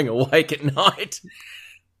probably lying awake at night.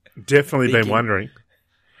 Definitely been Thinking, wondering.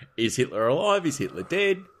 Is Hitler alive? Is Hitler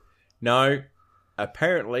dead? No.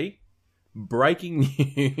 Apparently, breaking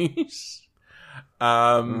news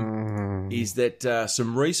is that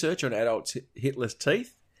some research on adult Hitler's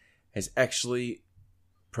teeth has actually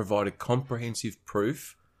provided comprehensive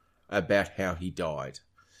proof about how he died.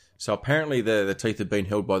 So apparently the teeth have been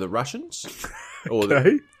held by the Russians. Or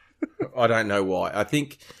Okay. I don't know why. I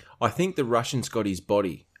think the Russians got his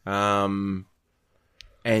body. And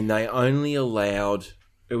they only allowed...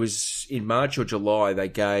 It was in March or July, they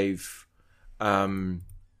gave some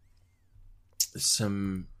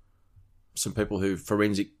people who...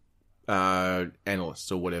 Forensic analysts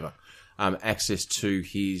or whatever, access to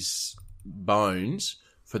his bones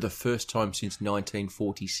for the first time since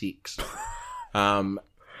 1946. And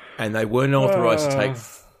they weren't authorised to take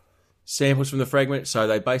samples from the fragment, so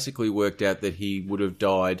they basically worked out that he would have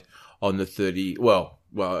died on the 30... Well,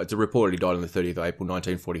 it's reported he died on the 30th of April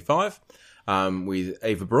 1945 with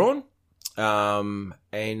Eva Braun. And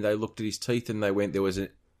they looked at his teeth and they went, there was an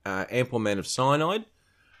ample amount of cyanide,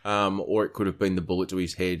 or it could have been the bullet to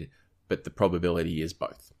his head, but the probability is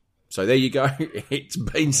both. So there you go. It's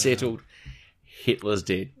been settled. Hitler's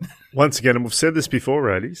dead. Once again, and we've said this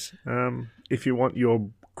before, ladies, if you want your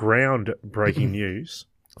ground-breaking news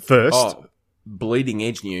first, bleeding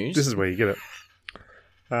edge news. this is where you get it.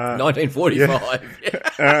 1945.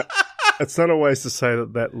 It's not always to say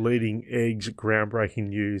that leading edge groundbreaking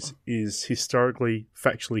news is historically,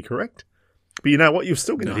 factually correct. But you know what? You've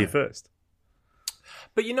still got it here first.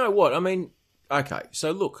 But you know what? I mean, okay,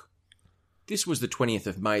 so look, this was the 20th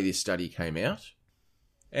of May this study came out,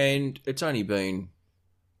 and it's only been,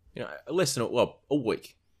 less than, a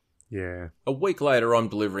week. Yeah. A week later, I'm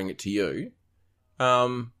delivering it to you.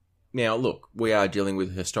 Now, look, we are dealing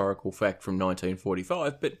with a historical fact from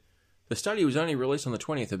 1945, but the study was only released on the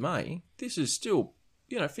 20th of May. This is still,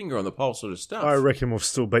 finger on the pulse sort of stuff. I reckon we've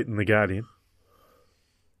still beaten The Guardian.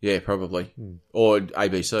 Yeah, probably. Or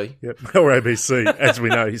ABC. Yep. Or ABC, as we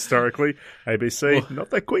know historically. ABC, not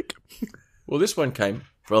that quick. Well, this one came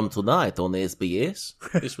from tonight on SBS.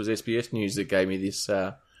 This was SBS News that gave me this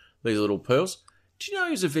these little pearls. Do you know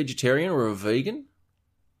he was a vegetarian or a vegan?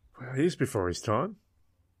 Well, he's before his time.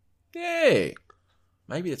 Yeah.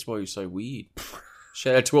 Maybe that's why he was so weird.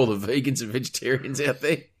 Shout out to all the vegans and vegetarians out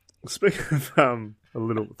there. Speaking of a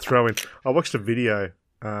little throw-in, I watched a video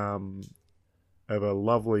of a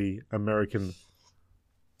lovely American,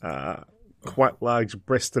 quite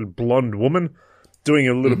large-breasted blonde woman doing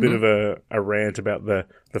a little bit of a rant about the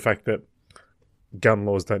fact that gun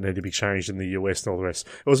laws don't need to be changed in the US and all the rest.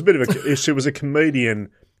 It was a bit of a... She was a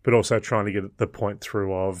comedian, but also trying to get the point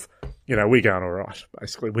through of, we're going all right,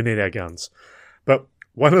 basically. We need our guns. But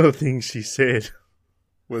one of the things she said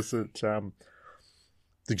was that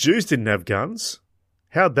the Jews didn't have guns.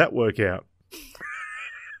 How'd that work out?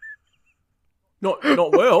 Not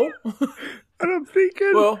well. And I'm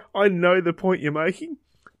thinking, Well- I know the point you're making,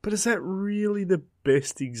 but is that really the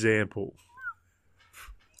best example?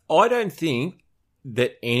 I don't think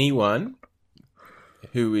that anyone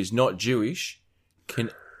who is not Jewish can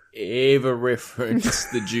ever reference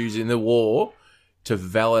the Jews in the war to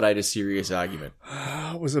validate a serious argument.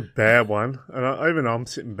 It was a bad one. And I'm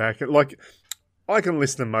sitting back. I can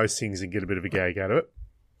listen to most things and get a bit of a gag out of it.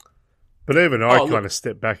 But even I kind of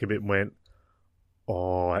stepped back a bit and went,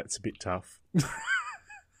 oh, that's a bit tough.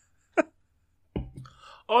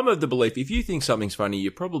 I'm of the belief if you think something's funny,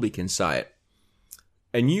 you probably can say it.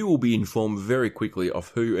 And you will be informed very quickly of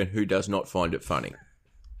who and who does not find it funny.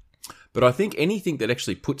 But I think anything that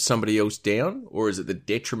actually puts somebody else down, or is at the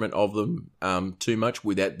detriment of them too much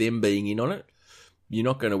without them being in on it, you're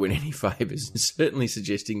not going to win any favours. And certainly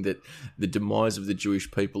suggesting that the demise of the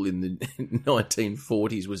Jewish people in the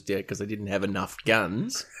 1940s was down because they didn't have enough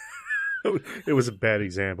guns. It was a bad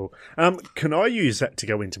example. Can I use that to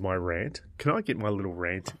go into my rant? Can I get my little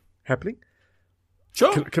rant happening?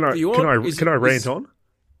 Sure. Can I Do you want- can I rant on?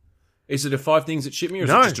 Is it a 5 things that ship me, or is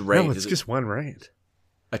No, it just a rant? no, it's Is just one rant. it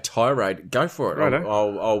a tirade? Go for it. Righto.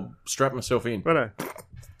 I'll strap myself in. Righto.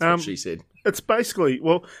 That's what she said. It's basically,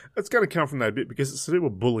 well, it's going to come from that a bit because it's to do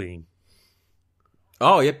with bullying.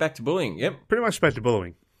 Oh, yep, back to bullying. Yep. Pretty much back to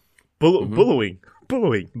bullying. Mm-hmm.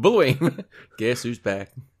 Bullying. Bullying. Guess who's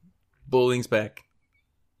back? Bullying's back.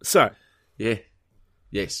 So, Yeah.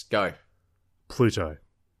 Yes, go. Pluto.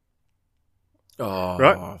 Oh,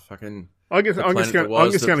 Right. fucking... I'm just planet going that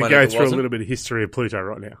was, the to planet go that through a wasn't. little bit of history of Pluto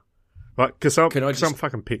right now. Right? Because I'm Can I just-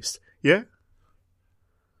 fucking pissed. Yeah?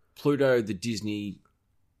 Pluto, the Disney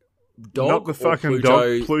dog? Not the or fucking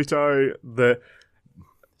Pluto, dog. Pluto, the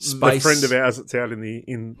Space. friend of ours that's out in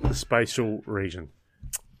the spatial region.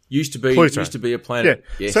 Used to be Pluto. a Yeah. planet.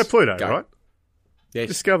 Yes. So Pluto, Go. right? Yes.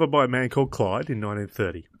 Discovered by a man called Clyde in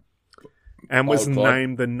 1930. And was Old Clyde.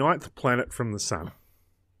 named the 9th planet from the sun.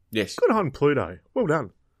 Yes. Good on Pluto. Well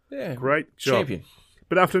done. Yeah. Great job. Champion.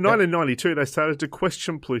 But after 1992, they started to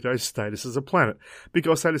question Pluto's status as a planet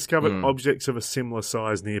because they discovered objects of a similar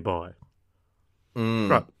size nearby. Mm.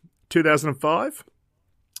 Right. 2005,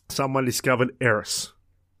 someone discovered Eris.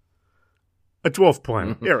 A dwarf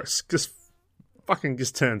planet. Eris. Just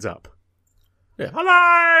turns up. Yeah.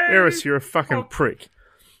 Hello! Eris, you're a fucking prick.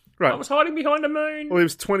 Right. I was hiding behind the moon. Well, it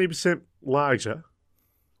was 20% larger,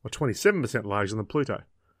 or 27% larger than Pluto.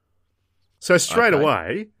 So straight Okay.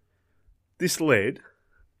 away, this led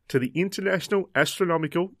to the International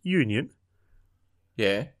Astronomical Union,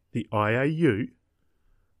 Yeah. the IAU,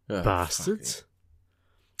 Oh, bastards.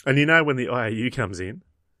 And you know when the IAU comes in,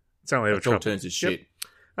 it's only ever It all trouble. turns to shit.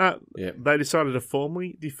 Yep. They decided to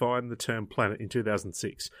formally define the term planet in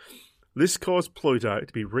 2006. This caused Pluto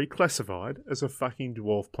to be reclassified as a fucking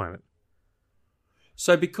dwarf planet.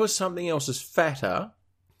 So because something else is fatter,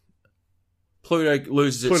 Pluto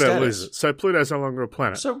loses its Pluto status. loses it. So Pluto's no longer a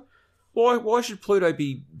planet. So why should Pluto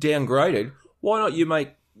be downgraded? Why not you make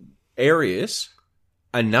Arius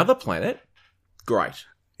another planet? Great.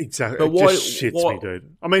 Exactly. But It why- just shits why- me,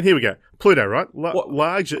 dude. I mean, here we go. Pluto, right? What-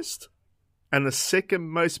 Largest and the second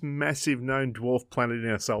most massive known dwarf planet in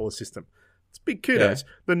our solar system. It's big kudos.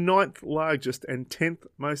 The 9th largest and 10th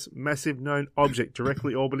most massive known object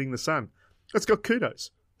directly orbiting the sun. It's got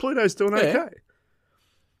kudos. Pluto's doing Yeah. okay.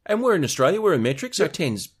 And we're in Australia, we're in metric, so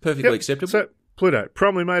 10's perfectly Yep. acceptable. So, Pluto,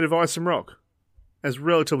 primarily made of ice and rock. It's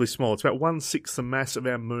relatively small. It's about 1/6 the mass of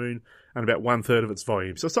our moon and about 1/3 of its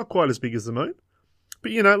volume. So it's not quite as big as the moon.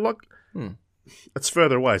 But, you know, like, it's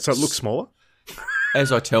further away, so it looks smaller.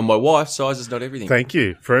 As I tell my wife, size is not everything. Thank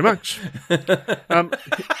you very much.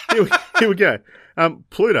 Here we go.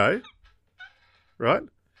 Pluto, right,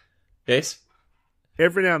 Yes.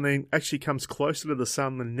 every now and then actually comes closer to the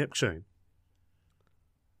sun than Neptune.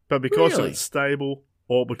 But because Really? of its stable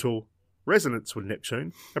orbital resonance with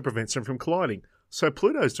Neptune, it prevents them from colliding. So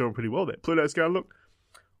Pluto's doing pretty well there. Pluto's going, look,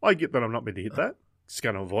 I get that I'm not meant to hit that. Just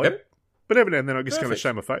going to avoid Yep. it. But every now and then I'm just going to Perfect.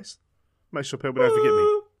 show my face. Make sure people don't forget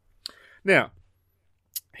me. Now,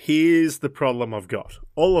 here's the problem I've got.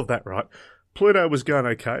 All of that, right? Pluto was going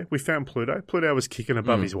okay. We found Pluto. Pluto was kicking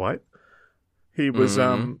above his weight. He was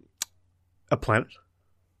a planet.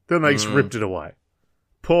 Then they just ripped it away.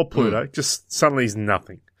 Poor Pluto, just suddenly he's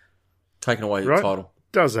nothing. Taking away the Right? title.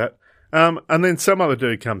 Does that. And then some other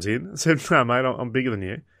dude comes in and said, no, mate, I'm bigger than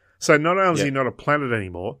you. So not only is he not a planet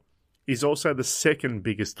anymore, he's also the second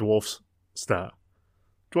biggest dwarf star.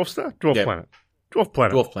 Dwarf star? Dwarf Yep. planet. Dwarf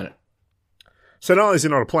planet. Dwarf planet. So not only is he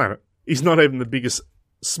not a planet, he's not even the biggest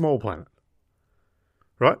small planet.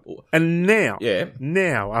 Right? And now, Yeah.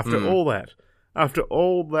 after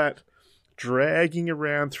all that dragging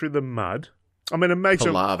around through the mud, I mean,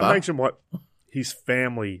 imagine what his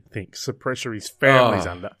family thinks, the pressure his family's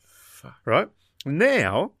under. Fuck. Right?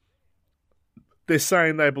 Now, they're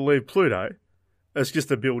saying they believe Pluto is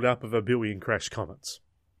just a build-up of a billion crashed comets.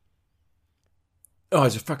 Oh,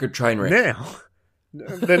 it's a fucking train wreck. Now,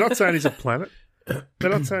 they're not saying he's a planet. They're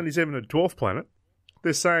not saying he's even a dwarf planet.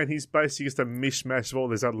 They're saying he's basically just a mishmash of all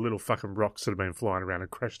these other little fucking rocks that have been flying around and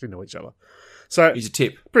crashed into each other. So, He's a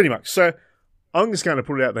tip. pretty much. So, I'm just going to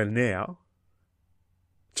put it out there now.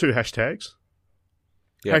 2 hashtags.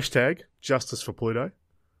 Yep. Hashtag justice for Pluto.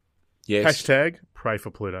 Yes. Hashtag pray for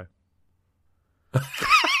Pluto.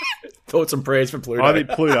 Thoughts and prayers for Pluto. I think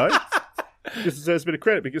Pluto just deserves a bit of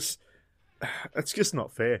credit because it's just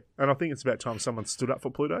not fair. And I think it's about time someone stood up for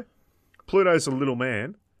Pluto. Pluto's a little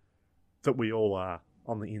man that we all are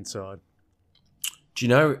on the inside. Do you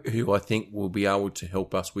know who I think will be able to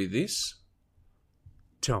help us with this?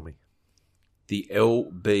 Tell me. The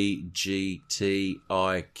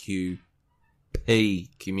LBGTIQP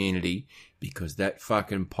community Because that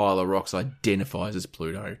fucking pile of rocks identifies as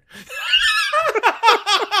Pluto.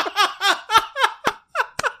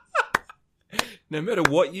 No matter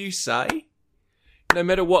what you say, no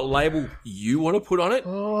matter what label you want to put on it,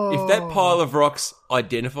 if that pile of rocks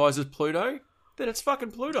identifies as Pluto, then it's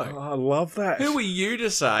fucking Pluto. Oh, I love that. Who are you to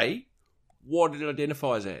say what it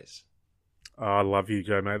identifies as? Oh, I love you,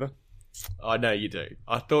 Joe Mather. I know you do.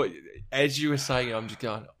 I thought, as you were saying, I'm just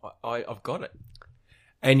going, I've got it.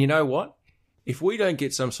 And you know what? If we don't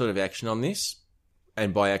get some sort of action on this,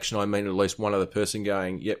 and by action I mean at least one other person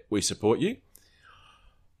going, yep, we support you,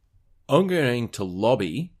 I'm going to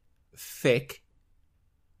lobby FEC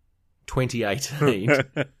 2018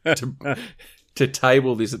 to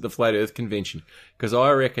table this at the Flat Earth Convention. Because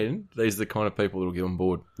I reckon these are the kind of people that will get on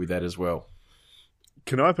board with that as well.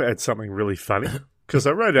 Can I add something really funny? Because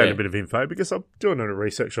I wrote down a bit of info because I'm doing a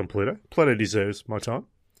research on Pluto. Pluto deserves my time.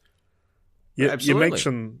 You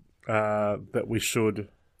mentioned that we should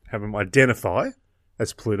have them identify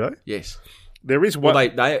as Pluto. Yes. There is one. Well,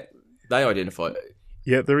 they identify.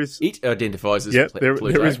 Yeah, there is. It identifies as Pluto.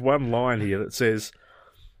 There is one line here that says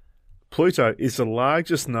Pluto is the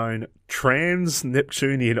largest known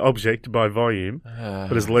trans-Neptunian object by volume,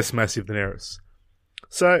 but is less massive than Eris.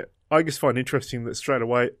 So I just find interesting that straight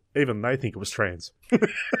away, even they think it was trans.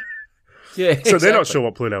 Yeah, so they're not sure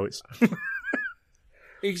what Pluto is.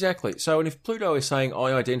 Exactly. So, and if Pluto is saying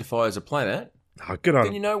I identify as a planet, good on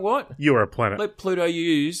then you know what? You are a planet. Let Pluto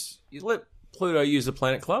use the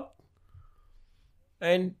Planet Club,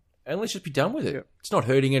 and let's just be done with it. Yep. It's not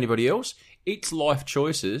hurting anybody else. Its life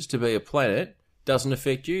choices to be a planet doesn't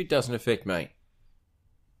affect you, doesn't affect me.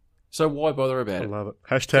 So why bother about I it? love it.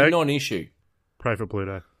 It's a Hashtag non-issue. pray for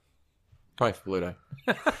Pluto. Pray for Pluto.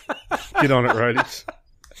 Get on it, roadies.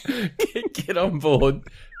 Get on board.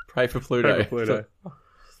 Pray for Pluto. Pray for Pluto.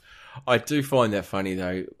 I do find that funny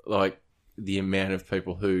though, like the amount of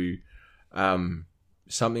people who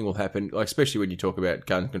something will happen, like especially when you talk about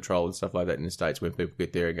gun control and stuff like that in the States, when people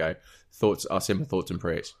get there and go, I send my thoughts and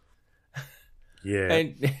prayers. Yeah.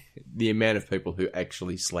 And the amount of people who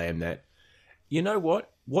actually slam that. You know what?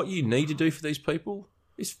 What you need to do for these people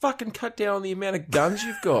is fucking cut down on the amount of guns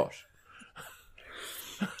you've got.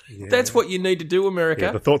 Yeah. That's what you need to do, America.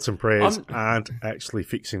 Yeah, the thoughts and prayers aren't actually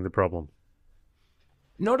fixing the problem.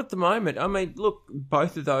 Not at the moment. I mean, look,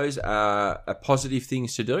 both of those are positive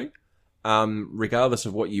things to do. Regardless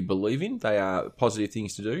of what you believe in, they are positive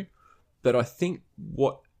things to do. But I think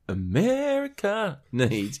what America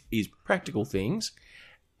needs is practical things,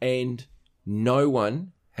 and no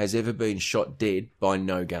one has ever been shot dead by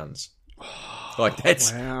no guns. Like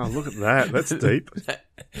that's Wow, look at that. That's deep.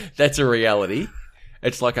 that's a reality.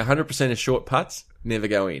 It's like 100% of short putts never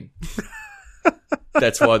go in.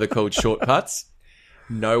 That's why they're called short putts.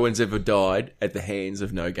 No one's ever died at the hands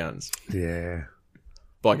of no guns. Yeah.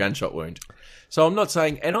 By gunshot wound. So I'm not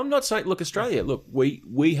saying, look, Australia, look,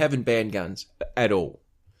 we haven't banned guns at all.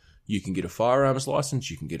 You can get a firearms license,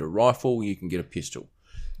 you can get a rifle, you can get a pistol.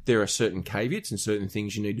 There are certain caveats and certain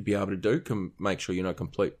things you need to be able to do to make sure you're not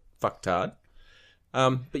complete fucktard.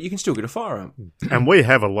 But you can still get a firearm. And we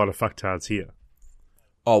have a lot of fucktards here.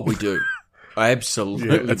 Oh, we do.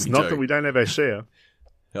 Absolutely. Yeah, it's not that we don't have our share.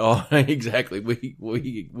 Oh, exactly.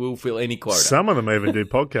 We will fill any quota. Some of them even do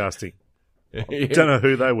podcasting. Don't know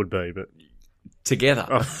who they would be, but Together.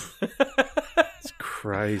 oh, it's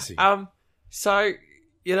crazy. So,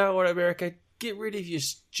 you know what, America? Get rid of your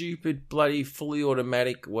stupid, bloody, fully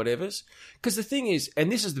automatic whatevers. Because the thing is,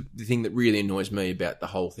 and this is the thing that really annoys me about the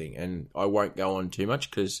whole thing, and I won't go on too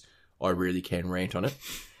much because I really can rant on it.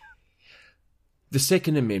 The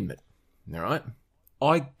Second Amendment, all right?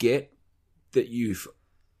 I get that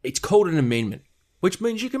it's called an amendment, which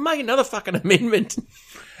means you can make another fucking amendment.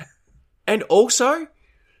 And also,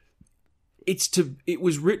 it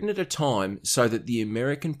was written at a time so that the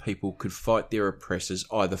American people could fight their oppressors,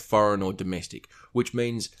 either foreign or domestic, which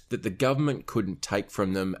means that the government couldn't take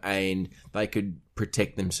from them and they could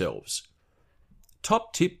protect themselves.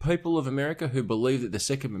 Top tip, people of America who believe that the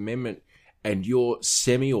Second Amendment and your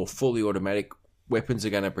semi or fully automatic weapons are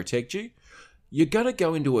going to protect you, you're going to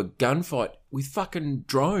go into a gunfight with fucking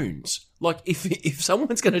drones. Like, if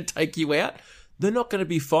someone's going to take you out, they're not going to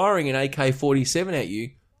be firing an AK-47 at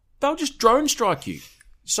you. They'll just drone strike you.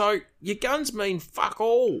 So your guns mean fuck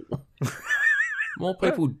all. More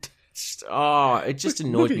people. It just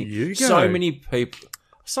annoyed me. You go. So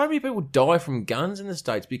many people die from guns in the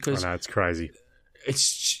States because I know, it's crazy.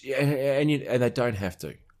 and they don't have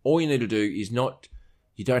to. All you need to do is not.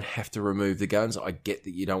 You don't have to remove the guns. I get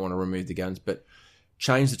that you don't want to remove the guns, but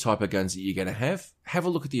change the type of guns that you're going to have. Have a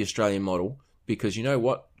look at the Australian model because you know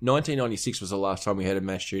what? 1996 was the last time we had a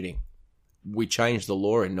mass shooting. we changed the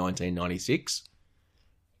law in 1996.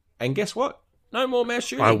 And guess what? No more mass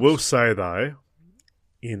shootings. I will say, though,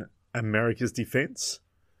 in America's defence,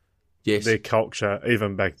 Yes. their culture,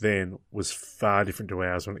 even back then, was far different to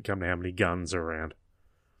ours when it came to how many guns are around.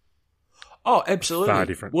 Oh, absolutely. Far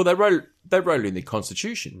different. Well, they wrote it in the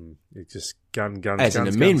Constitution It's just guns, as an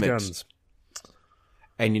amendment. guns.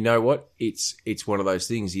 And you know what? It's one of those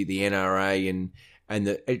things. The NRA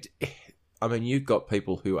you've got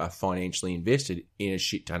people who are financially invested in a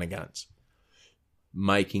shit ton of guns,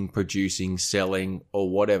 making, producing, selling, or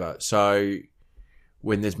whatever. So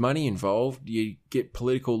when there's money involved, you get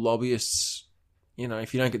political lobbyists. You know,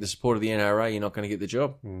 if you don't get the support of the NRA, you're not going to get the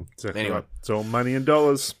job. Exactly Anyway. right. It's all money and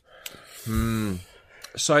dollars.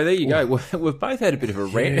 So there you go. We've both had a bit of a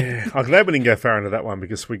rant. Yeah. I'm glad we didn't go far into that one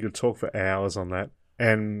because we could talk for hours on that.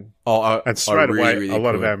 And straight I really, away, really a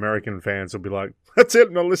lot of could. our American fans will be like, that's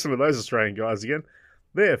it, not listen to those Australian guys again.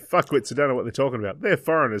 They're fuckwits who don't know what they're talking about. They're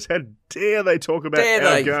foreigners. How dare they talk about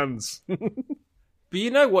our guns? But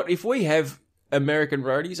you know what? If we have American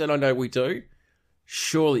roadies, and I know we do,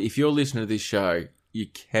 surely if you're listening to this show, you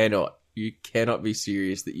cannot be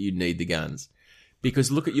serious that you need the guns.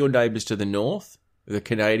 Because look at your neighbours to the north, the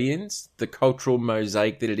Canadians, the cultural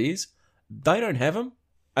mosaic that it is. They don't have them,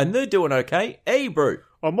 and they're doing okay. Hey, bro.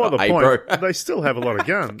 On more the hey, point, bro. they still have a lot of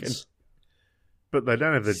guns, but they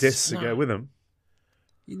don't have the desks to go with them.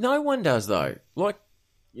 No one does, though. Like,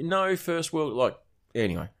 first world... Like,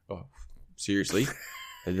 anyway. Oh, seriously.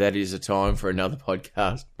 That is a time for another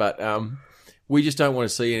podcast. But we just don't want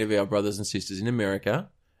to see any of our brothers and sisters in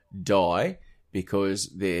America die because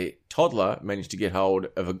their toddler managed to get hold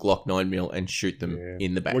of a Glock 9mm and shoot them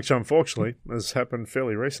in the back. Which, unfortunately, has happened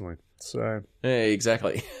fairly recently. So, yeah,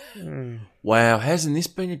 exactly. Wow, hasn't this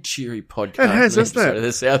been a cheery podcast? It has, hasn't it? Of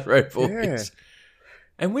the South Road Boys. Yeah.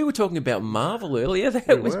 And we were talking about Marvel earlier.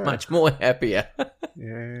 That was much more happier.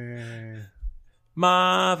 Yeah.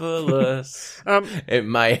 Marvelous. It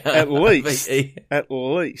may at least,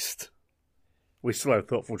 we still have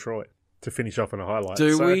Thoughtful Troy to finish off on a highlight.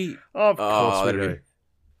 Do So, we? Of course we that'd do.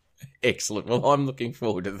 be excellent. Well, I'm looking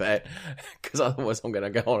forward to that because otherwise I'm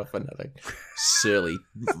going to go on off another surly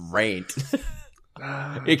rant.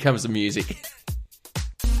 Here comes the music.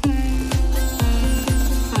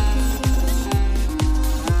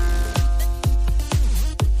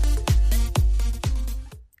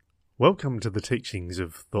 Welcome to the teachings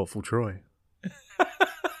of Thoughtful Troy.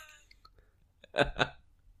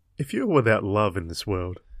 If you're without love in this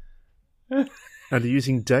world and are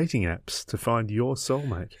using dating apps to find your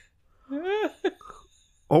soulmate,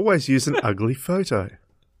 always use an ugly photo.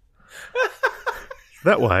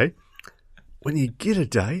 That way, when you get a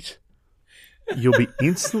date, you'll be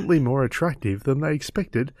instantly more attractive than they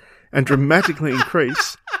expected and dramatically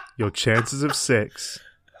increase your chances of sex.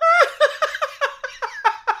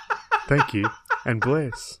 Thank you, and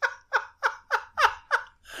bless.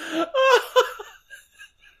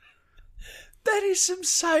 That is some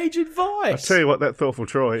sage advice. I tell you what, that Thoughtful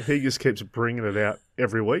Troy, he just keeps bringing it out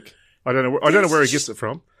every week. I don't know where he gets it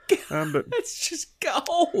from, but it's just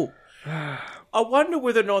gold. I wonder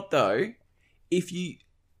whether or not, though, if you...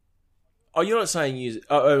 Oh, you're not saying use...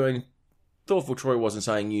 I mean, Thoughtful Troy wasn't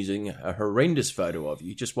saying using a horrendous photo of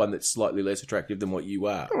you, just one that's slightly less attractive than what you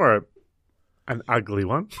are. or an ugly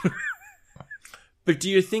one. But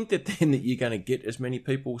do you think that then that you're going to get as many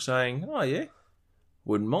people saying, oh, yeah,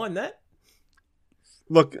 wouldn't mind that?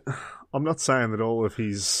 Look, I'm not saying that all of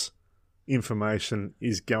his information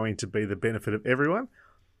is going to be the benefit of everyone,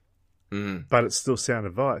 but it's still sound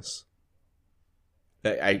advice.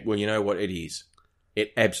 Well, you know what? It is.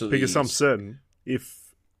 It absolutely Because is. I'm certain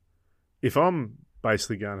if I'm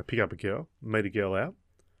basically going to pick up a girl, meet a girl out,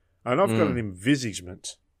 and I've got an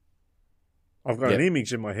envisagement, I've got an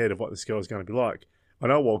image in my head of what this girl is going to be like,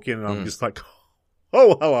 and I walk in and I'm just like,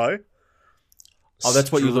 oh, hello. Oh,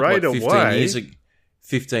 that's what you look like 15 away, years ago.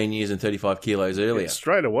 15 years and 35 kilos earlier.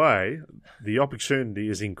 Straight away, the opportunity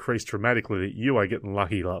is increased dramatically that you are getting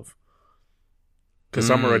lucky, love. Because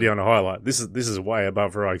I'm already on a highlight. This is way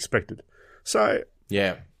above where I expected. So,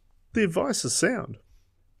 yeah. the advice is sound.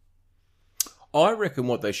 I reckon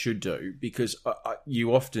what they should do, because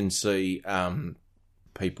you often see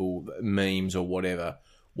people, memes or whatever,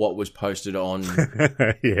 what was posted on...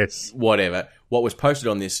 Yes. Whatever. What was posted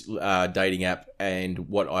on this dating app and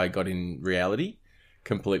what I got in reality,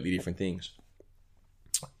 completely different things.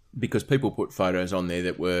 Because people put photos on there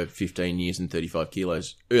that were 15 years and 35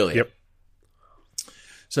 kilos earlier. Yep.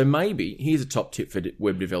 So maybe, here's a top tip for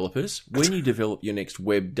web developers. When you develop your next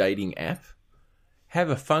web dating app, have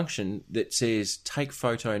a function that says take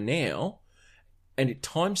photo now, and it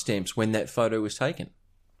timestamps when that photo was taken.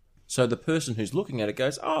 So the person who's looking at it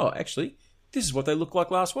goes, oh, actually, this is what they looked like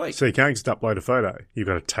last week. So you can't just upload a photo. You've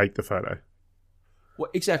got to take the photo. Well,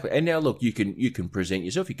 exactly. And now, look, you can present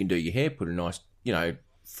yourself. You can do your hair, put a nice,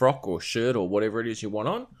 frock or shirt or whatever it is you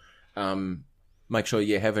want on. Make sure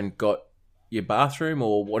you haven't got your bathroom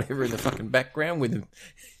or whatever in the fucking background with them,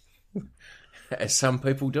 as some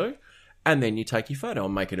people do. And then you take your photo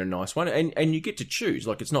and make it a nice one. And you get to choose.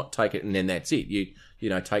 Like, it's not take it and then that's it. You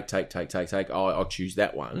take. Oh, I'll choose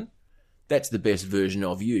that one. That's the best version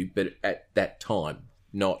of you, but at that time,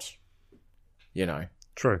 not,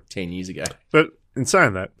 True. 10 years ago. But in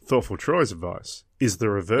saying that, Thoughtful Troy's advice is the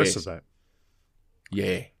reverse Yes. of that.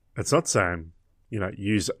 Yeah. It's not saying,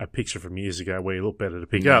 use a picture from years ago where you look better to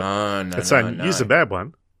pick up. No, It's saying use a bad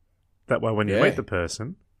one. That way when you Yeah. meet the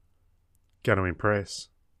person, going to impress.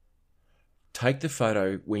 Take the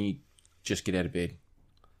photo when you just get out of bed.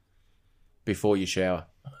 Before you shower.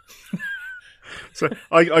 So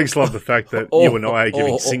I just love the fact that you and I are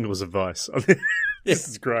giving singles advice. This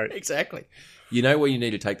is great. Exactly. You know where you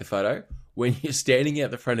need to take the photo? When you're standing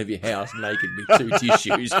out the front of your house naked with 2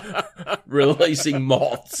 tissues, releasing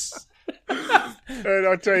moths. And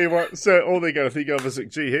I tell you what, so all they're going to think of is,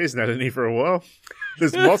 gee, he hasn't had any for a while.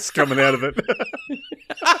 There's moths coming out of it.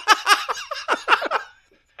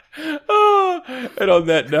 And on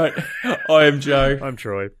that note, I am Joe. I'm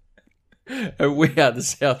Troy. And we are the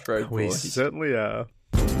South Road We Boys. certainly are.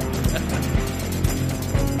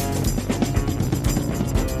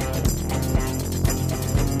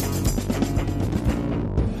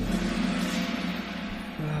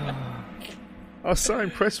 I was so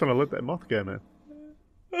impressed when I let that moth go, man.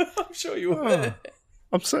 I'm sure you were.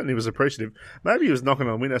 I'm certain he was appreciative. Maybe he was knocking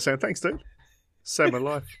on the window saying, thanks, dude. Saved my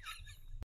life.